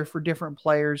together for different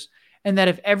players, and that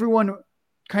if everyone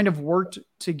kind of worked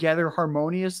together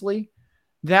harmoniously,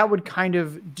 that would kind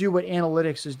of do what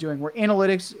analytics is doing, where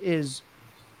analytics is,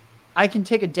 I can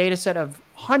take a data set of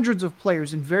hundreds of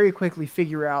players and very quickly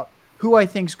figure out who I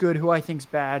think's good, who I think's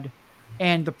bad,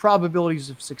 and the probabilities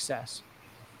of success.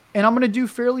 And I'm going to do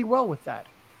fairly well with that.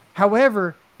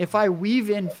 However, if I weave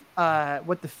in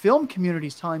what the film community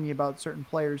is telling me about certain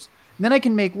players, then I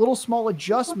can make little small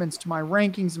adjustments to my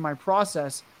rankings and my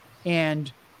process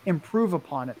and improve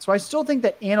upon it. So I still think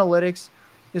that analytics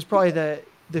is probably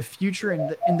the future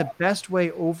and the best way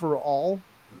overall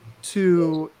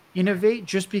to innovate,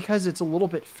 just because it's a little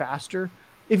bit faster.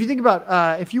 If you think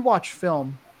about if you watch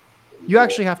film, you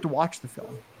actually have to watch the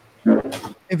film.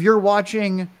 If you're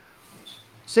watching,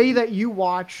 say that you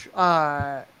watch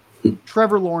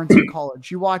Trevor Lawrence in college,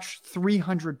 you watch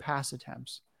 300 pass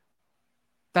attempts.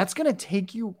 That's going to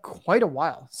take you quite a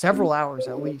while, several hours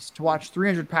at least, to watch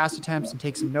 300 pass attempts and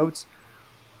take some notes.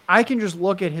 I can just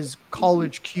look at his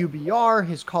college QBR,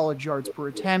 his college yards per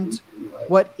attempt,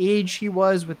 what age he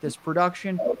was with this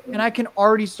production, and I can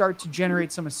already start to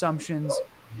generate some assumptions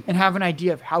and have an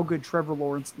idea of how good Trevor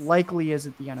Lawrence likely is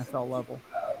at the NFL level.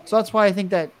 So that's why I think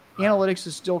that analytics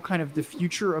is still kind of the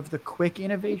future of the quick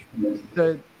innovation,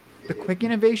 the quick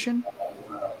innovation,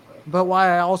 but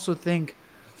why I also think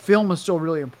film is still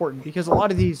really important, because a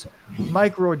lot of these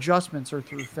micro adjustments are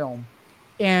through film.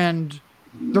 And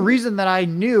the reason that I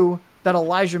knew that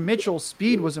Elijah Mitchell's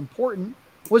speed was important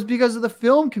was because of the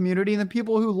film community and the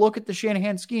people who look at the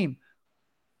Shanahan scheme.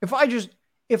 If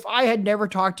I had never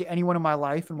talked to anyone in my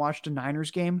life and watched a Niners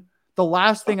game, the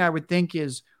last thing I would think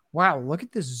is, wow, look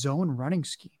at this zone running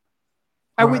scheme.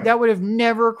 That would have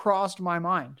never crossed my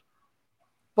mind.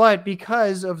 But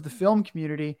because of the film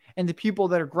community and the people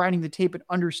that are grinding the tape and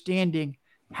understanding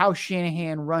how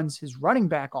Shanahan runs his running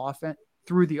back offense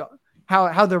through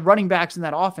how the running backs in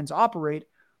that offense operate,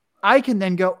 I can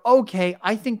then go, okay,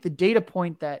 I think the data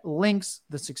point that links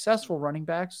the successful running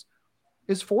backs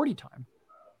is 40 time.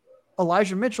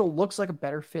 Elijah Mitchell looks like a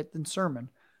better fit than Sermon.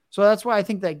 So that's why I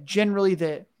think that generally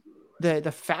the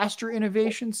faster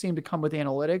innovations seem to come with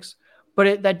analytics,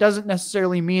 but that doesn't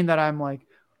necessarily mean that I'm like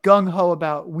gung-ho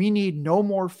about we need no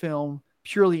more film,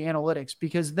 purely analytics,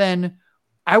 because then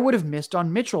I would have missed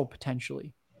on Mitchell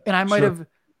potentially. And I might have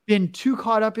been too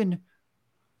caught up in,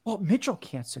 well, Mitchell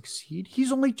can't succeed.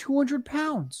 He's only 200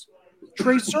 pounds.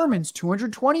 Trey Sermon's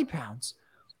 220 pounds.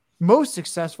 Most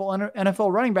successful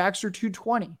NFL running backs are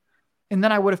 220. And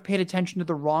then I would have paid attention to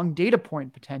the wrong data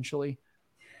point potentially.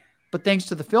 But thanks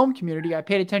to the film community, I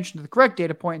paid attention to the correct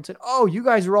data point and said, oh, you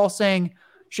guys are all saying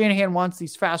Shanahan wants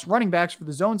these fast running backs for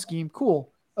the zone scheme.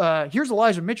 Cool. Here's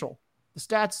Elijah Mitchell. The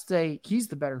stats say he's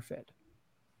the better fit.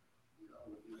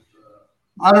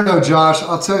 I don't know, Josh.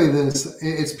 I'll tell you this.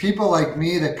 It's people like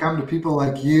me that come to people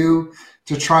like you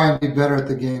to try and be better at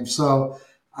the game. So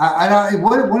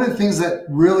one of the things that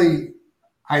really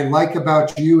I like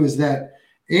about you is that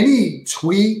any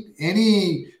tweet,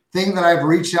 anything that I've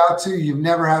reached out to, you've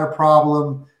never had a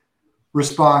problem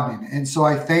responding. And so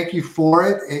I thank you for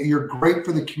it. You're great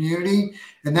for the community.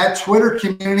 And that Twitter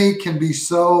community can be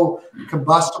so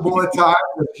combustible at times,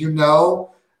 as you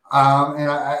know.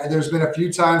 There's been a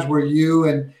few times where you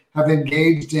and have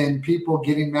engaged in people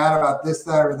getting mad about this,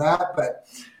 that, or that. But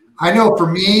I know for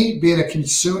me, being a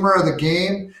consumer of the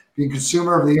game, being a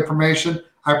consumer of the information,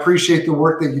 I appreciate the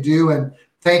work that you do. And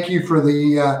thank you for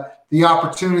the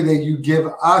opportunity that you give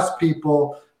us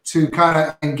people to kind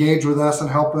of engage with us and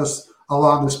help us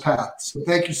along this path. So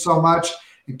thank you so much.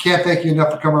 And can't thank you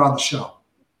enough for coming on the show.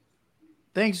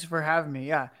 Thanks for having me.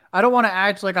 Yeah. I don't want to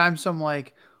act like I'm some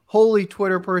like holy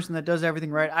Twitter person that does everything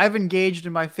right. I've engaged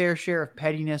in my fair share of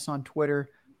pettiness on Twitter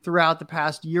throughout the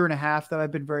past year and a half that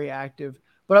I've been very active.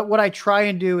 But what I try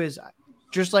and do is,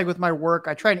 just like with my work,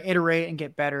 I try and iterate and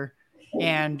get better.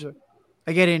 And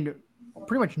I get in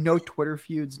pretty much no Twitter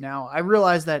feuds now. I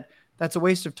realize that that's a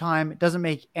waste of time. It doesn't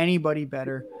make anybody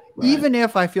better. Right. Even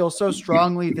if I feel so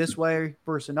strongly this way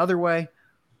versus another way,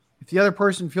 if the other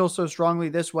person feels so strongly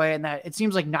this way and that it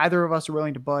seems like neither of us are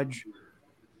willing to budge,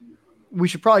 we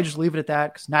should probably just leave it at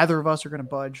that because neither of us are going to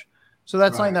budge. So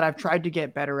that's something that I've tried to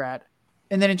get better at.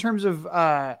 And then in terms of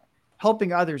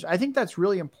helping others, I think that's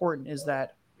really important, is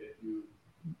that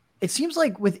it seems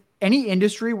like with any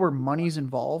industry where money's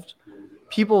involved,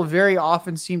 people very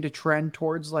often seem to trend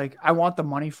towards like, I want the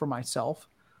money for myself.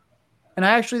 And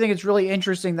I actually think it's really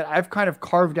interesting that I've kind of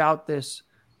carved out this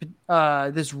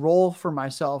role for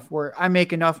myself where I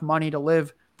make enough money to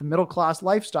live the middle-class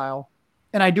lifestyle,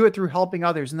 and I do it through helping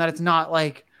others. And that it's not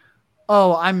like,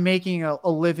 oh, I'm making a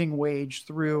living wage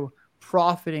through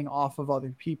profiting off of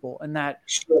other people, and that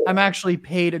I'm actually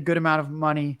paid a good amount of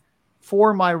money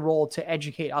for my role to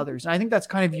educate others. And I think that's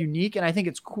kind of unique. And I think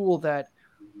it's cool that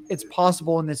it's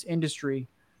possible in this industry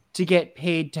to get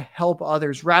paid to help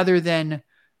others rather than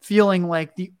feeling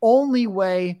like the only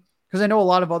way, because I know a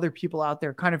lot of other people out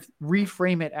there kind of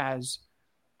reframe it as,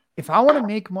 if I want to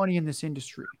make money in this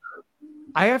industry,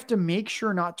 I have to make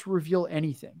sure not to reveal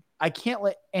anything. I can't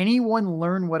let anyone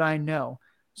learn what I know.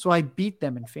 So I beat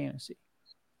them in fantasy.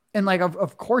 And like,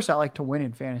 of course I like to win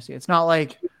in fantasy. It's not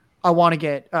like I want to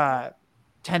get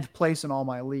 10th place in all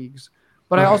my leagues,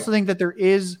 but I also think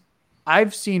that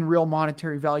I've seen real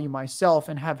monetary value myself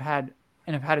and have had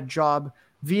a job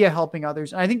via helping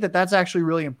others. And I think that that's actually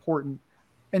really important,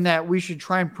 and that we should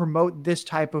try and promote this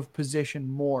type of position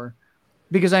more,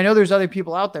 because I know there's other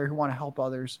people out there who want to help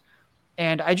others.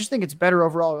 And I just think it's better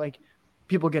overall. Like,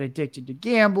 people get addicted to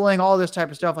gambling, all this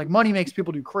type of stuff. Like, money makes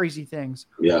people do crazy things.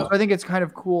 Yeah. So I think it's kind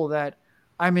of cool that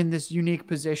I'm in this unique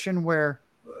position where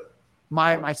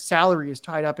my salary is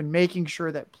tied up in making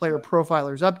sure that player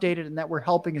profiler is updated and that we're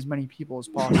helping as many people as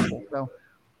possible. So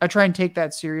I try and take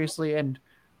that seriously. And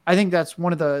I think that's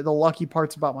one of the lucky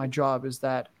parts about my job, is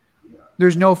that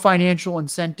there's no financial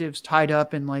incentives tied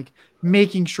up in like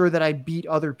making sure that I beat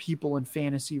other people in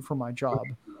fantasy for my job.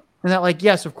 And that, like,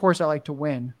 yes, of course I like to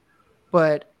win,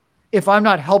 but if I'm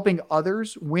not helping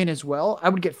others win as well, I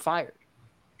would get fired.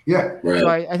 Yeah. Right. So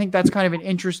I think that's kind of an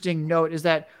interesting note, is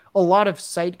that a lot of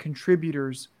site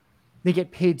contributors, they get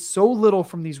paid so little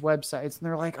from these websites, and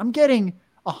they're like, I'm getting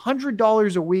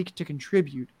 $100 a week to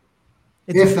contribute.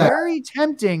 It's very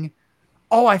tempting.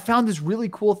 Oh, I found this really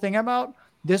cool thing about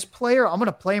this player. I'm going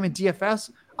to play him in DFS.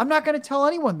 I'm not going to tell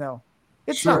anyone though.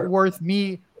 It's not worth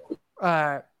me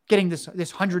getting this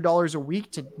 $100 a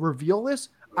week to reveal this.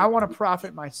 I want to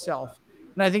profit myself.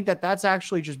 And I think that that's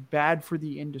actually just bad for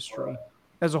the industry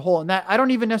as a whole. And that I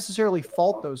don't even necessarily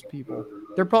fault those people.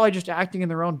 They're probably just acting in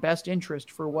their own best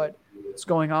interest for what what's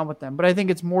going on with them. But I think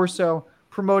it's more so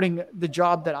promoting the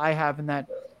job that I have, and that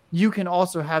you can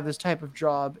also have this type of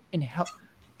job and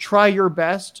try your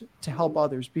best to help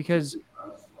others, because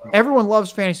everyone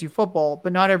loves fantasy football,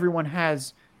 but not everyone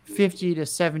has 50 to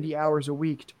 70 hours a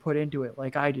week to put into it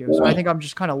like I do. So I think I'm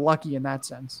just kind of lucky in that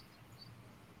sense.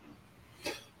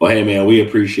 Well, hey man, we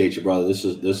appreciate you, brother. This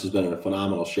has been a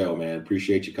phenomenal show, man.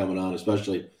 Appreciate you coming on,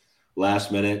 especially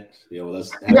last minute.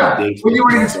 Let's have dates. When you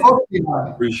were even supposed to be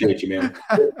on. Appreciate you, man.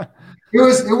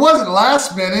 It wasn't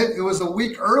last minute. It was a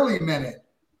week early minute.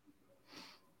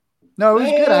 No, it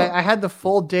was good. I had the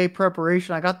full day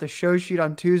preparation. I got the show sheet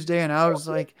on Tuesday, and I was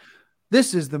like,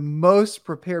 this is the most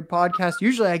prepared podcast.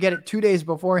 Usually I get it 2 days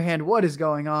beforehand. What is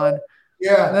going on?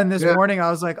 Yeah. And then this morning I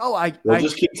was like,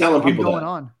 just keep telling people going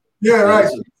on. Yeah, right.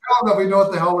 Tell them we know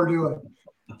what the hell we're doing.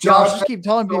 Josh, just keep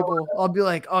telling people. I'll be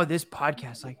like, oh, this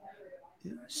podcast, like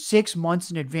 6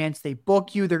 months in advance, they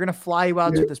book you. They're going to fly you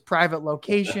out to this private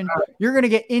location. You're going to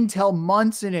get intel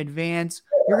months in advance.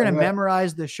 You're going to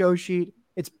memorize the show sheet.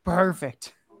 It's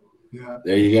perfect. Yeah.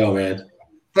 There you go, man.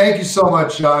 Thank you so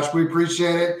much, Josh. We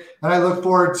appreciate it. And I look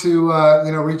forward to,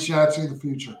 reaching out to you in the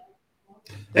future.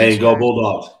 Hey, go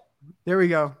Bulldogs. There we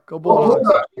go. Go Bulldogs.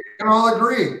 We can all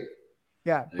agree.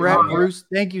 Yeah. Brett, Bruce,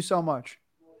 thank you so much.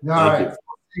 All right. See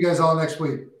you guys all next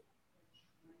week.